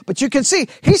insane. But you can see,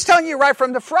 he's telling you right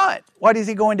from the front, what is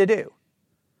he going to do?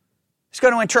 He's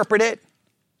going to interpret it,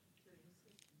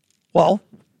 well,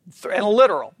 in a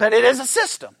literal. But it is a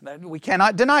system. We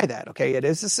cannot deny that, okay? It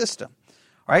is a system.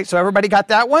 All right, so everybody got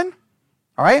that one?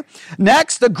 All right.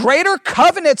 Next, the greater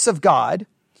covenants of God,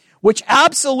 which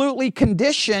absolutely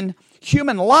condition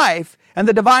human life and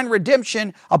the divine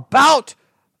redemption about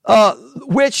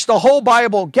which the whole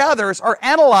Bible gathers, are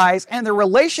analyzed and their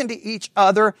relation to each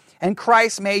other and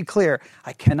Christ made clear.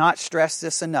 I cannot stress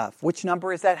this enough. Which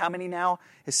number is that? How many now?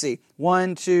 Let's see.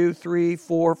 1, 2, 3,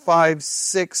 4, 5,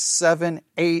 6, 7,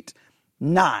 8,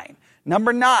 9.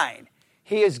 Number 9.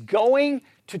 He is going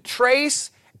to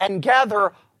trace and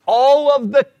gather all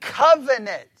of the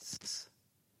covenants.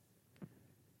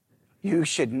 You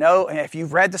should know, and if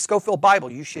you've read the Scofield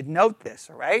Bible, you should note this,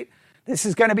 all right? This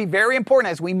is going to be very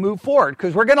important as we move forward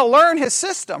because we're going to learn his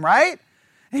system, right?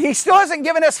 He still hasn't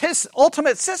given us his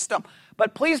ultimate system.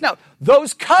 But please note,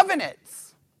 those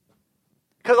covenants,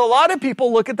 because a lot of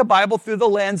people look at the Bible through the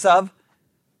lens of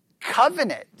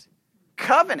covenant.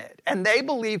 And they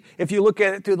believe if you look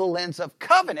at it through the lens of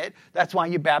covenant, that's why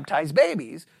you baptize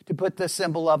babies, to put the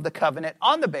symbol of the covenant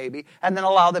on the baby and then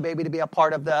allow the baby to be a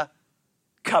part of the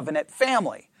covenant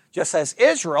family. Just as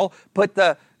Israel put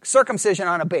the circumcision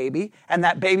on a baby, and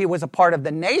that baby was a part of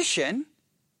the nation,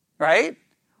 right?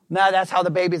 Now that's how the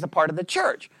baby is a part of the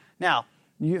church. Now,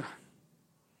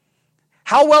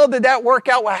 how well did that work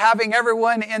out with having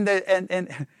everyone in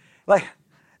the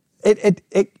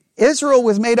Israel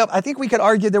was made up. I think we could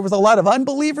argue there was a lot of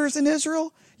unbelievers in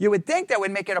Israel. You would think that would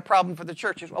make it a problem for the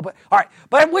church as well. But all right,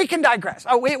 but we can digress.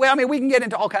 We can get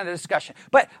into all kinds of discussion.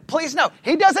 But please note,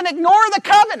 he doesn't ignore the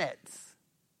covenants.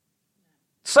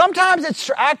 Sometimes it's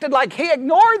acted like he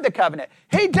ignored the covenant.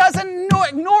 He doesn't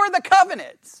ignore the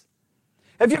covenants.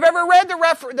 If you've ever read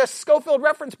the Scofield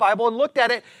Reference Bible and looked at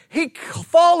it, he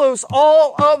follows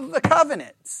all of the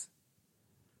covenants.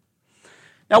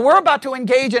 Now, we're about to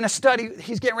engage in a study.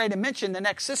 He's getting ready to mention the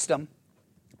next system.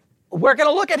 We're going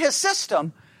to look at his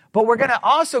system, but we're going to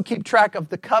also keep track of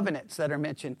the covenants that are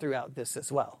mentioned throughout this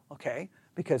as well, okay?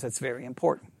 Because it's very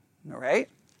important, all right?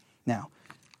 Now,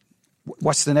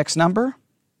 what's the next number?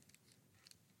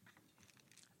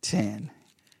 10.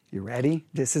 You ready?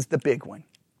 This is the big one.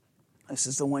 This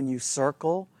is the one you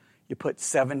circle. You put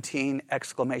 17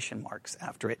 exclamation marks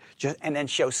after it. And then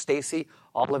show Stacy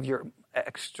all of your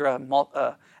extra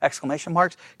exclamation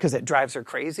marks because it drives her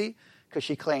crazy because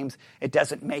she claims it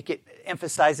doesn't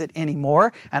emphasize it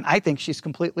anymore. And I think she's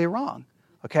completely wrong.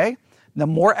 Okay? The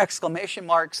more exclamation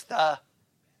marks, the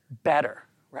better,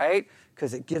 right?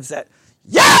 Because it gives that,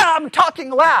 yeah, I'm talking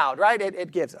loud, right?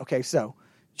 It gives. Okay, so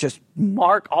just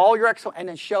mark all your and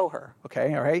then show her.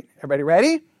 Okay, all right? Everybody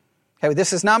ready? Okay,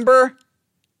 this is number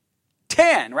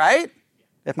 10, right?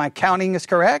 If my counting is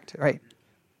correct. All right,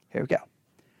 here we go.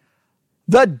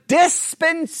 The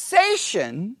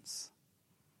dispensations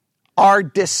are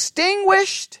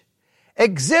distinguished,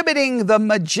 exhibiting the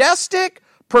majestic,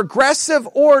 progressive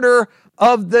order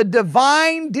of the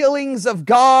divine dealings of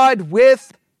God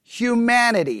with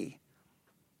humanity.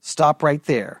 Stop right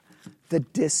there. The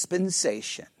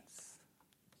dispensations.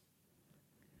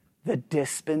 The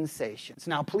dispensations.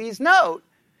 Now, please note,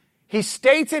 he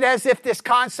states it as if this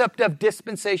concept of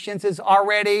dispensations is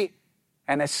already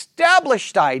an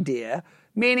established idea,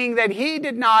 meaning that he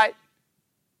did not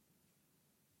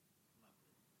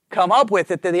come up with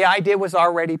it, that the idea was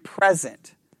already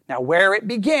present. Now, where it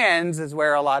begins is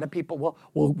where a lot of people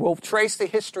will trace the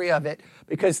history of it,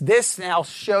 because this now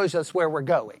shows us where we're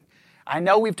going. I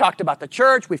know we've talked about the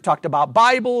church, we've talked about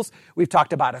Bibles, we've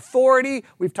talked about authority,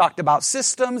 we've talked about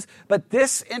systems, but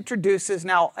this introduces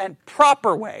now a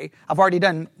proper way. I've already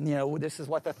done, this is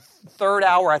what the third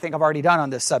hour I think I've already done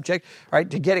on this subject, right,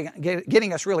 to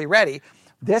getting us really ready.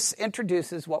 This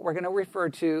introduces what we're going to refer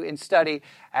to in study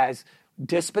as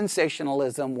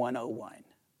Dispensationalism 101.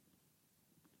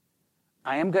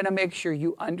 I am going to make sure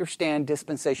you understand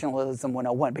Dispensationalism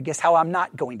 101, but guess how I'm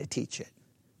not going to teach it?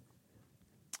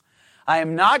 I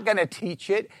am not going to teach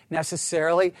it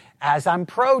necessarily as I'm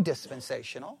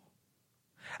pro-dispensational,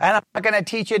 and I'm not going to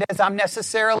teach it as I'm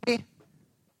necessarily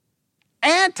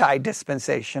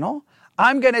anti-dispensational.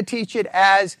 I'm going to teach it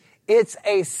as it's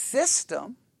a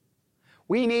system.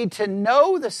 We need to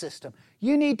know the system.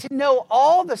 You need to know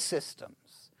all the systems.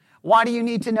 Why do you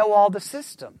need to know all the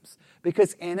systems?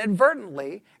 Because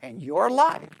inadvertently, in your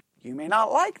life, you may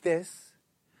not like this,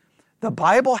 the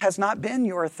Bible has not been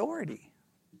your authority.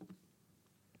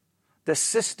 The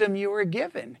system you were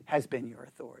given has been your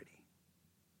authority.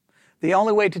 The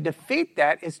only way to defeat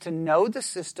that is to know the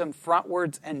system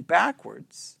frontwards and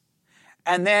backwards,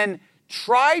 and then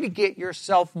try to get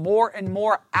yourself more and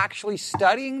more actually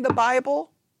studying the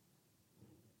Bible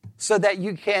so that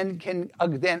you can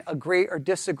then agree or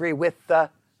disagree with the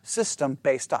system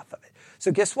based off of it.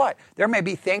 So guess what? There may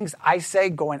be things I say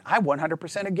going, I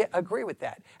 100% agree with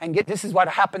that. And this is what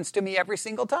happens to me every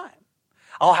single time.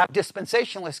 I'll have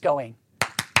dispensationalists going,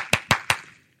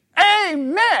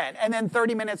 amen. And then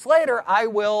 30 minutes later, I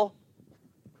will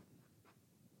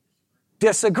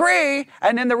disagree.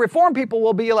 And then the Reformed people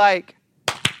will be like,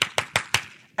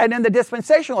 and then the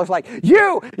dispensationalists like,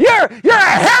 you're a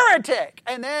heretic.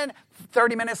 And then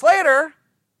 30 minutes later,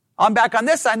 I'm back on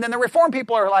this side. And then the Reformed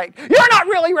people are like, you're not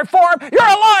really Reformed. You're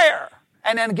a liar.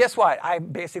 And then guess what? I'm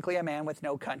basically a man with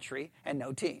no country and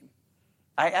no team.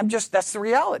 That's the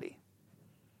reality.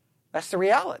 That's the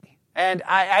reality. And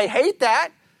I hate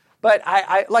that. But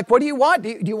I like, what do you want?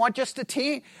 Do you want just a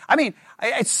team? I mean,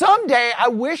 someday I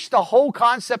wish the whole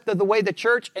concept of the way the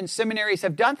church and seminaries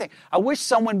have done things, I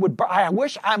wish I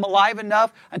wish I'm alive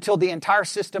enough until the entire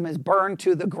system is burned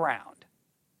to the ground.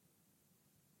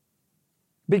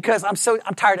 Because I'm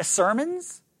tired of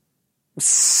sermons. I'm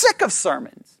sick of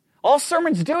sermons. All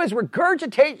sermons do is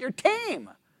regurgitate your team.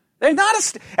 They're not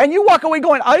and you walk away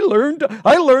going, I learned about.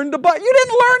 You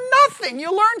didn't learn nothing. You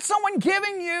learned someone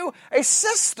giving you a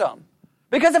system.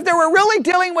 Because if they were really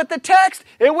dealing with the text,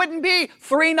 it wouldn't be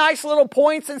 3 nice little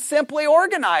points and simply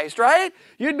organized, right?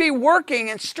 You'd be working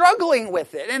and struggling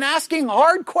with it and asking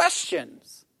hard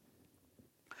questions.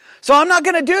 So I'm not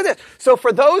going to do this. So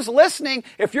for those listening,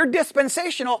 if you're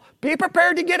dispensational, be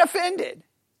prepared to get offended.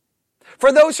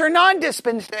 For those who are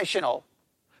non-dispensational,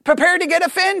 prepare to get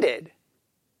offended.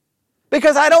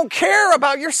 Because I don't care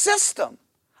about your system.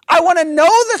 I want to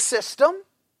know the system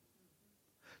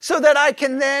so that I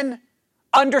can then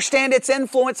understand its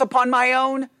influence upon my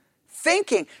own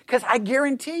thinking. Because I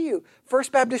guarantee you,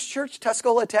 First Baptist Church,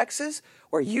 Tuscola, Texas,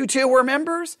 where you two were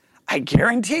members, I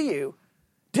guarantee you,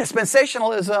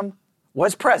 dispensationalism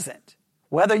was present,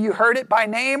 whether you heard it by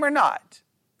name or not.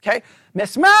 Okay?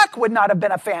 Miss Mack would not have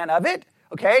been a fan of it.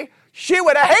 Okay? She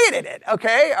would have hated it,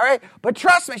 okay? All right? But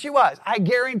trust me, she was. I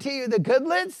guarantee you the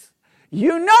Goodlids,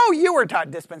 you know you were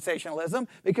taught dispensationalism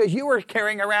because you were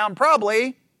carrying around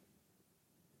probably,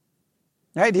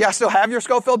 hey, do y'all still have your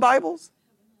Scofield Bibles?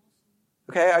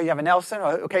 Okay, you have a Nelson?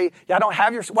 Okay, y'all don't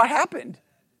have your, what happened?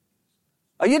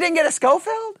 Oh, you didn't get a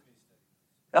Scofield?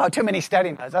 Oh, too many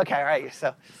study notes. Okay, all right.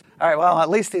 So, all right, well, at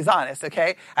least he's honest,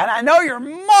 okay? And I know your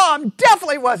mom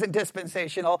definitely wasn't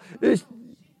dispensational.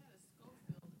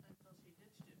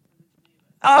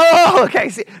 Oh, okay.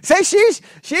 See, she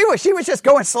was just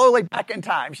going slowly back in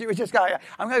time. She was just going,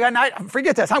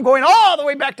 forget this. I'm going all the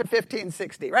way back to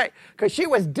 1560, right? Because she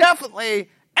was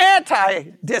definitely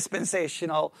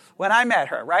anti-dispensational when I met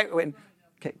her, right?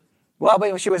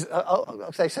 Well, she was,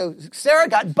 okay, so Sarah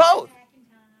got both.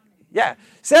 Yeah,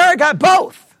 Sarah got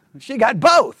both. She got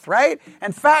both, right?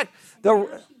 In fact,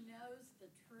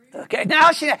 okay, now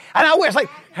and I was like,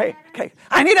 hey, okay,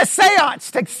 I need a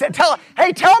seance to tell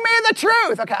me the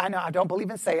truth. Okay, I know, I don't believe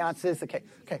in seances. Okay.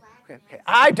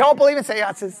 I don't believe in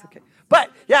seances. Okay, but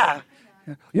yeah,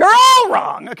 you're all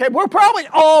wrong. Okay, we're probably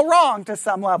all wrong to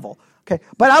some level. Okay,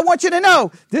 but I want you to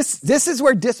know, this is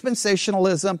where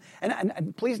dispensationalism,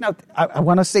 and please note, I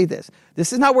want to say this.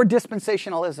 This is not where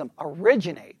dispensationalism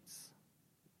originates.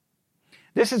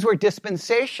 This is where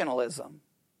dispensationalism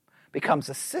becomes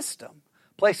a system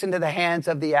placed into the hands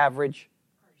of the average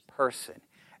person.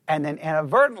 And then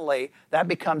inadvertently, that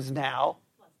becomes now,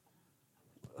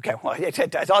 okay, well, it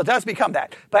does become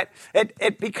that. But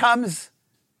it becomes,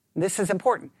 this is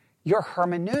important, your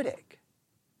hermeneutic.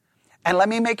 And let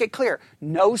me make it clear,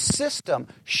 no system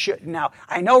should, now,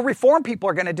 I know Reformed people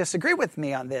are going to disagree with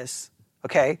me on this,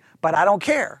 okay, but I don't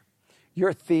care.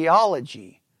 Your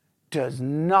theology does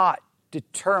not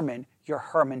determine your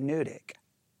hermeneutic.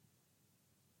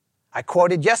 I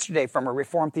quoted yesterday from a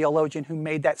Reformed theologian who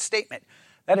made that statement.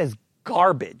 That is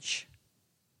garbage.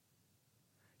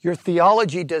 Your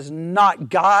theology does not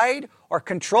guide or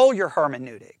control your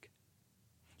hermeneutic.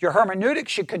 Your hermeneutic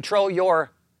should control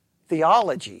your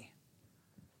theology.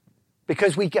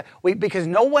 Because because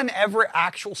no one ever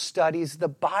actually studies the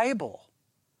Bible.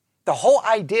 The whole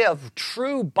idea of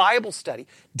true Bible study,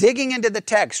 digging into the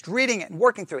text, reading it and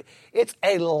working through it, it's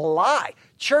a lie.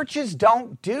 Churches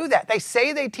don't do that. They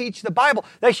say they teach the Bible.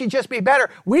 They should just be better.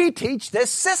 We teach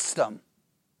this system.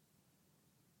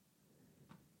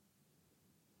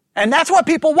 And that's what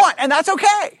people want, and that's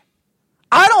okay.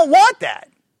 I don't want that.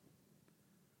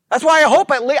 That's why I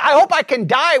hope I can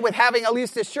die with having at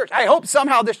least this church. I hope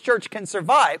somehow this church can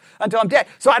survive until I'm dead,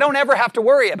 so I don't ever have to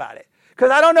worry about it.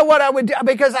 Because I don't know what I would do,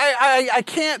 because I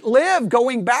can't live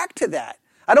going back to that.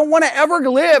 I don't want to ever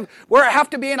live where I have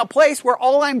to be in a place where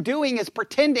all I'm doing is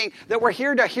pretending that we're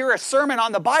here to hear a sermon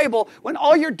on the Bible when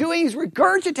all you're doing is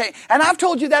regurgitating. And I've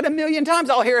told you that 1,000,000 times.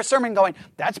 I'll hear a sermon going,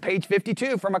 that's page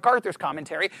 52 from MacArthur's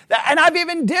commentary. And I've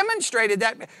even demonstrated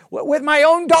that with my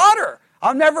own daughter.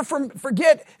 I'll never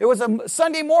forget, it was a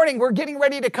Sunday morning, we're getting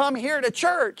ready to come here to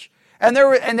church. And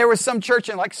there was some church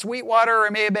in like Sweetwater, or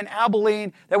it may have been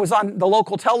Abilene, that was on the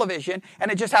local television,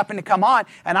 and it just happened to come on.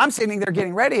 And I'm sitting there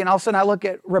getting ready, and all of a sudden I look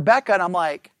at Rebecca, and I'm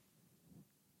like,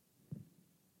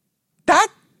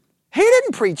 he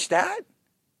didn't preach that.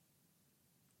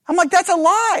 I'm like, that's a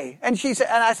lie. And she said,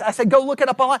 and I said, go look it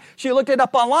up online. She looked it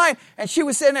up online, and she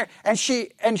was sitting there, and she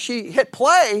hit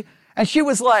play, and she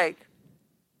was like,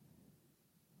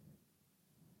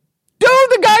 dude,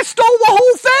 the guy stole the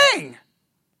whole thing.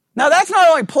 Now, that's not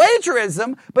only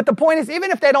plagiarism, but the point is, even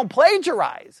if they don't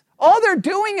plagiarize, all they're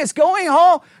doing is going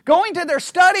home, going to their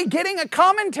study, getting a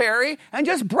commentary, and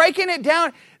just breaking it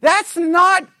down. That's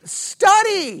not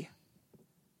study.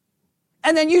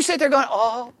 And then you sit there going,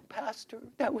 oh, Pastor,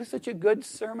 that was such a good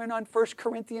sermon on 1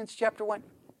 Corinthians chapter 1.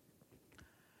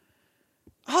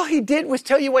 All he did was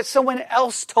tell you what someone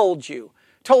else told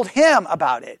him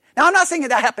about it. Now, I'm not saying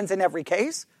that happens in every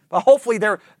case. But hopefully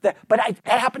that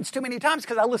happens too many times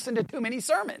because I listen to too many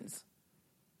sermons.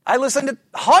 I listen to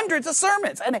hundreds of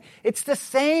sermons. And it's the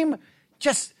same,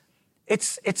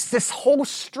 it's this whole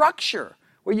structure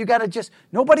where you got to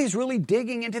nobody's really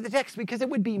digging into the text because it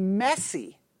would be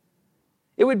messy.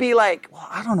 It would be like, well,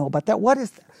 I don't know about that. What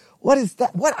is that? What is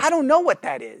that? I don't know what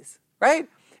that is, right?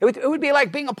 It would be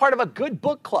like being a part of a good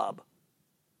book club,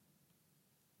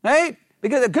 right?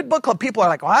 Because a good book club, people are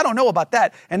like, well, I don't know about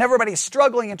that. And everybody's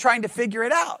struggling and trying to figure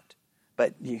it out.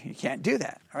 But you can't do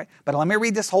that, all right? But let me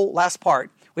read this whole last part.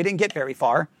 We didn't get very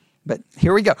far, but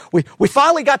here we go. We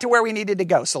finally got to where we needed to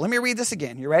go. So let me read this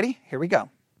again. You ready? Here we go.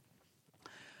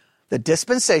 The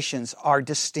dispensations are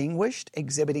distinguished,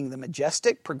 exhibiting the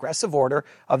majestic, progressive order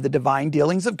of the divine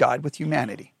dealings of God with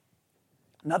humanity.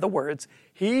 In other words,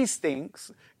 he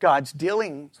thinks God's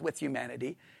dealings with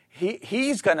humanity,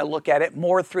 he's going to look at it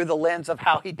more through the lens of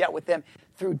how he dealt with them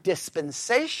through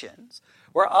dispensations,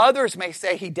 where others may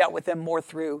say he dealt with them more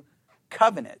through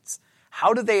covenants.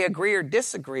 How do they agree or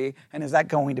disagree, and is that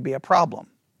going to be a problem?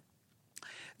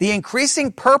 The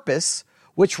increasing purpose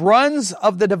which runs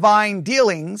of the divine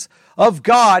dealings of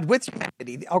God with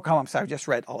humanity. Oh, I'm sorry, I just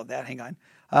read all of that. Hang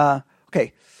on.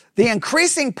 Okay. The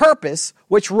increasing purpose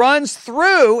which runs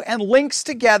through and links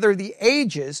together the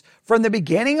ages from the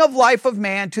beginning of life of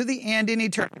man to the end in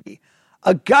eternity.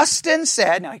 Augustine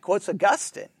said, now he quotes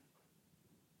Augustine.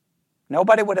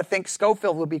 Nobody would have think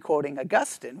Scofield would be quoting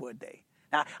Augustine, would they?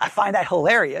 Now, I find that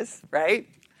hilarious, right?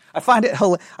 I find it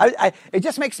it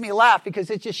just makes me laugh because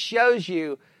it just shows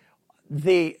you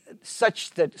the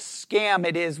scam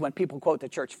it is when people quote the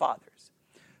church fathers.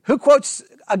 Who quotes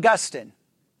Augustine?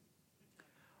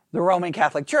 The Roman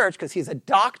Catholic Church, because he's a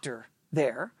doctor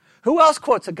there. Who else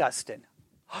quotes Augustine?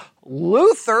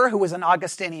 Luther, who was an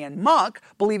Augustinian monk,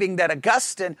 believing that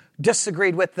Augustine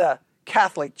disagreed with the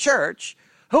Catholic Church.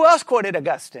 Who else quoted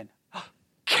Augustine?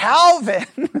 Calvin.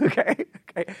 Okay.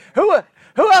 Who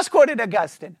else quoted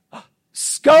Augustine?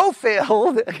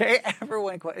 Scofield. Okay.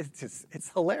 Everyone quotes. It's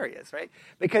hilarious, right?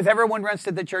 Because everyone runs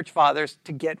to the church fathers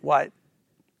to get what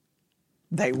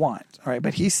they want. All right.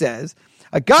 But he says,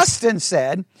 Augustine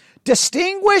said,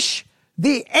 distinguish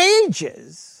the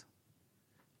ages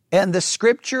and the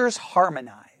scriptures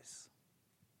harmonize.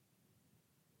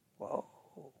 Whoa.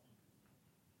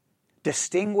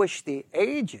 Distinguish the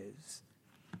ages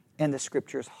and the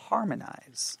scriptures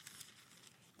harmonize.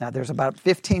 Now, there's about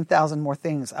 15,000 more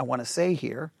things I want to say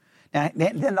here. Now,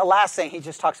 then the last thing, he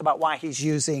just talks about why he's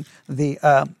using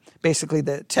basically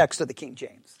the text of the King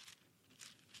James.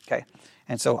 Okay.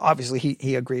 And so obviously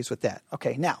he agrees with that.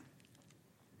 Okay, now,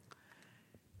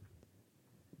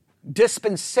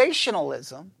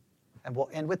 Dispensationalism, and we'll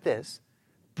end with this,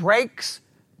 breaks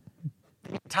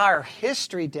the entire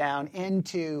history down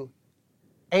into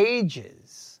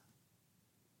ages.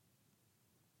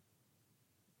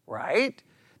 Right?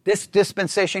 This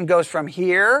dispensation goes from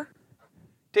here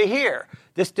to here.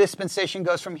 This dispensation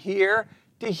goes from here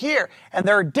to here. And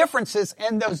there are differences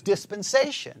in those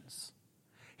dispensations.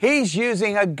 He's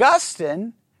using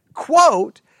Augustine,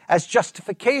 quote, as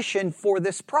justification for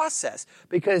this process.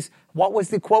 Because what was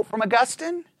the quote from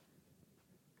Augustine?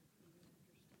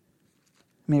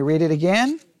 Let me read it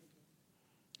again.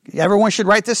 Everyone should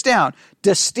write this down.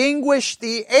 Distinguish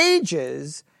the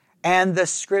ages and the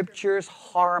scriptures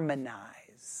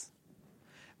harmonize.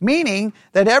 Meaning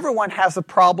that everyone has a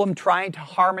problem trying to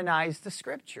harmonize the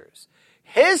scriptures.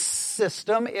 His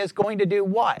system is going to do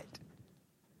what?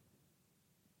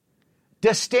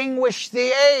 Distinguish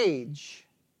the age.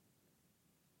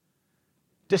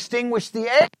 Distinguish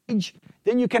the age,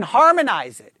 then you can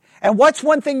harmonize it. And what's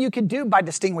one thing you can do by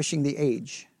distinguishing the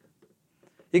age?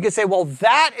 You can say, well,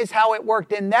 that is how it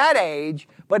worked in that age,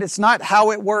 but it's not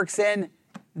how it works in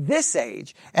this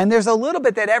age. And there's a little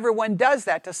bit that everyone does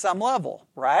that to some level,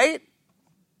 right?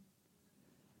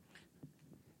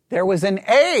 There was an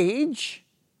age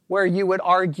where you would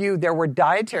argue there were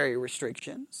dietary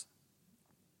restrictions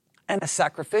and a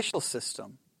sacrificial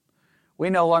system. We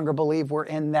no longer believe we're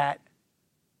in that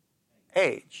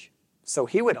age. So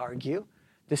he would argue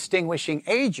distinguishing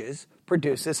ages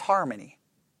produces harmony.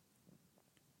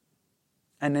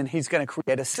 And then he's going to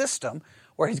create a system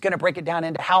where he's going to break it down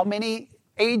into how many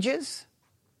ages?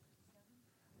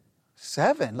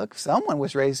 7. Look, someone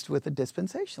was raised with a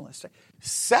dispensationalist.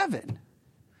 7.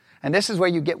 And this is where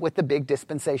you get with the big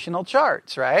dispensational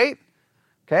charts, right?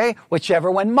 Okay, which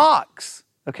everyone mocks.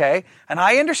 Okay, and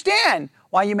I understand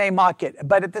why you may mock it,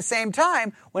 but at the same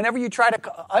time, whenever you try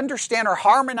to understand or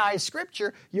harmonize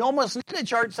Scripture, you almost need a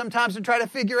chart sometimes to try to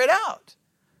figure it out.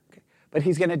 Okay. But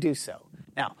he's going to do so.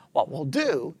 Now, what we'll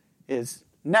do is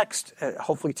next,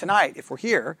 hopefully tonight, if we're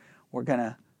here, we're going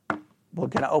to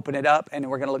open it up, and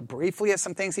we're going to look briefly at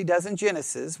some things he does in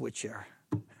Genesis, which are,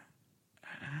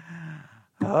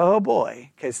 oh boy,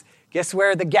 because guess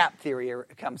where the gap theory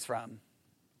comes from?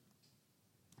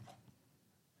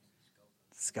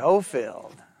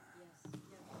 Scofield.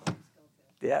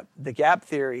 Yep, the gap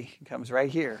theory comes right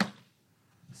here.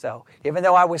 So even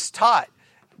though I was told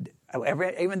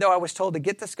to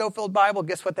get the Scofield Bible,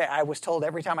 guess what I was told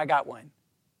every time I got one?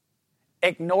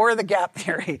 Ignore the gap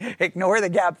theory. Ignore the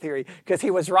gap theory, because he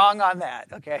was wrong on that,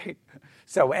 okay?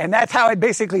 So, and that's how it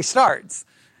basically starts.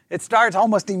 It starts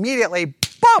almost immediately,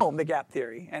 boom, the gap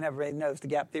theory. And everybody knows the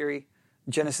gap theory.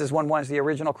 Genesis 1:1 is the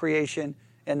original creation.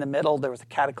 In the middle, there was a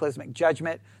cataclysmic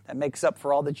judgment that makes up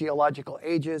for all the geological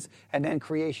ages. And then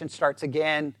creation starts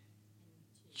again,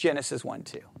 Genesis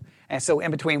 1:2. And so in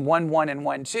between 1:1 and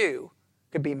 1:2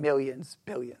 could be millions,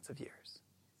 billions of years.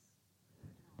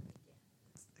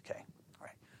 Okay, all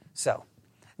right. So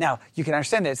now you can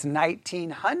understand that it's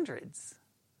 1900s.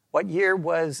 What year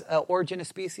was Origin of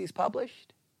Species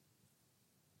published?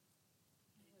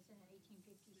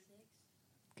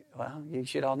 Well, you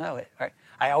should all know it, right?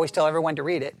 I always tell everyone to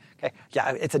read it. Okay,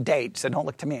 yeah, it's a date, so don't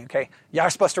look to me. Okay, y'all are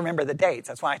supposed to remember the dates.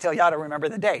 That's why I tell y'all to remember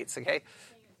the dates. Okay.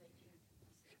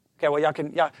 Okay, well,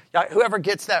 y'all, whoever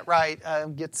gets that right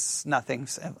gets nothing.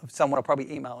 Someone will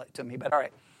probably email it to me. But all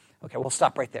right, okay, we'll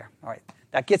stop right there. All right,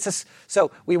 that gets us. So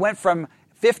we went from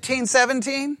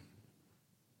 1517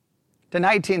 to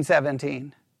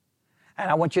 1917, and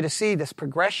I want you to see this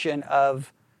progression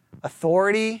of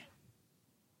authority,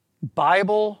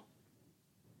 Bible,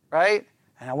 right?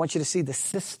 And I want you to see the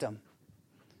system.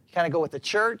 You kind of go with the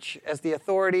church as the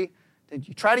authority.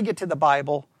 You try to get to the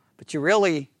Bible, but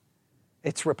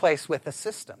it's replaced with a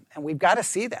system. And we've got to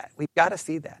see that. We've got to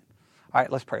see that. All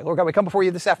right, let's pray. Lord God, we come before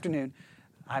you this afternoon.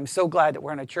 I'm so glad that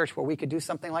we're in a church where we could do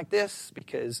something like this,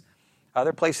 because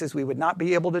other places we would not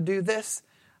be able to do this.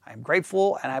 I'm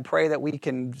grateful, and I pray that we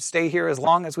can stay here as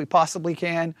long as we possibly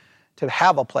can to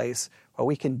have a place where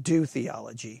we can do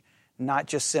theology, not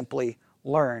just simply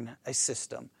learn a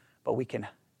system, but we can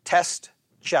test,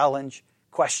 challenge,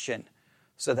 question,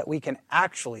 so that we can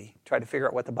actually try to figure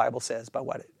out what the Bible says by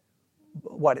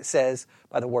what it says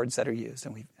by the words that are used.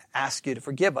 And we ask you to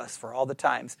forgive us for all the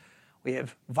times we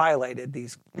have violated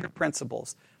these clear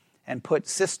principles and put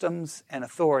systems and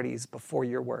authorities before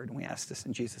your word. And we ask this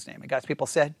in Jesus' name. And God's people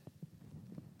said,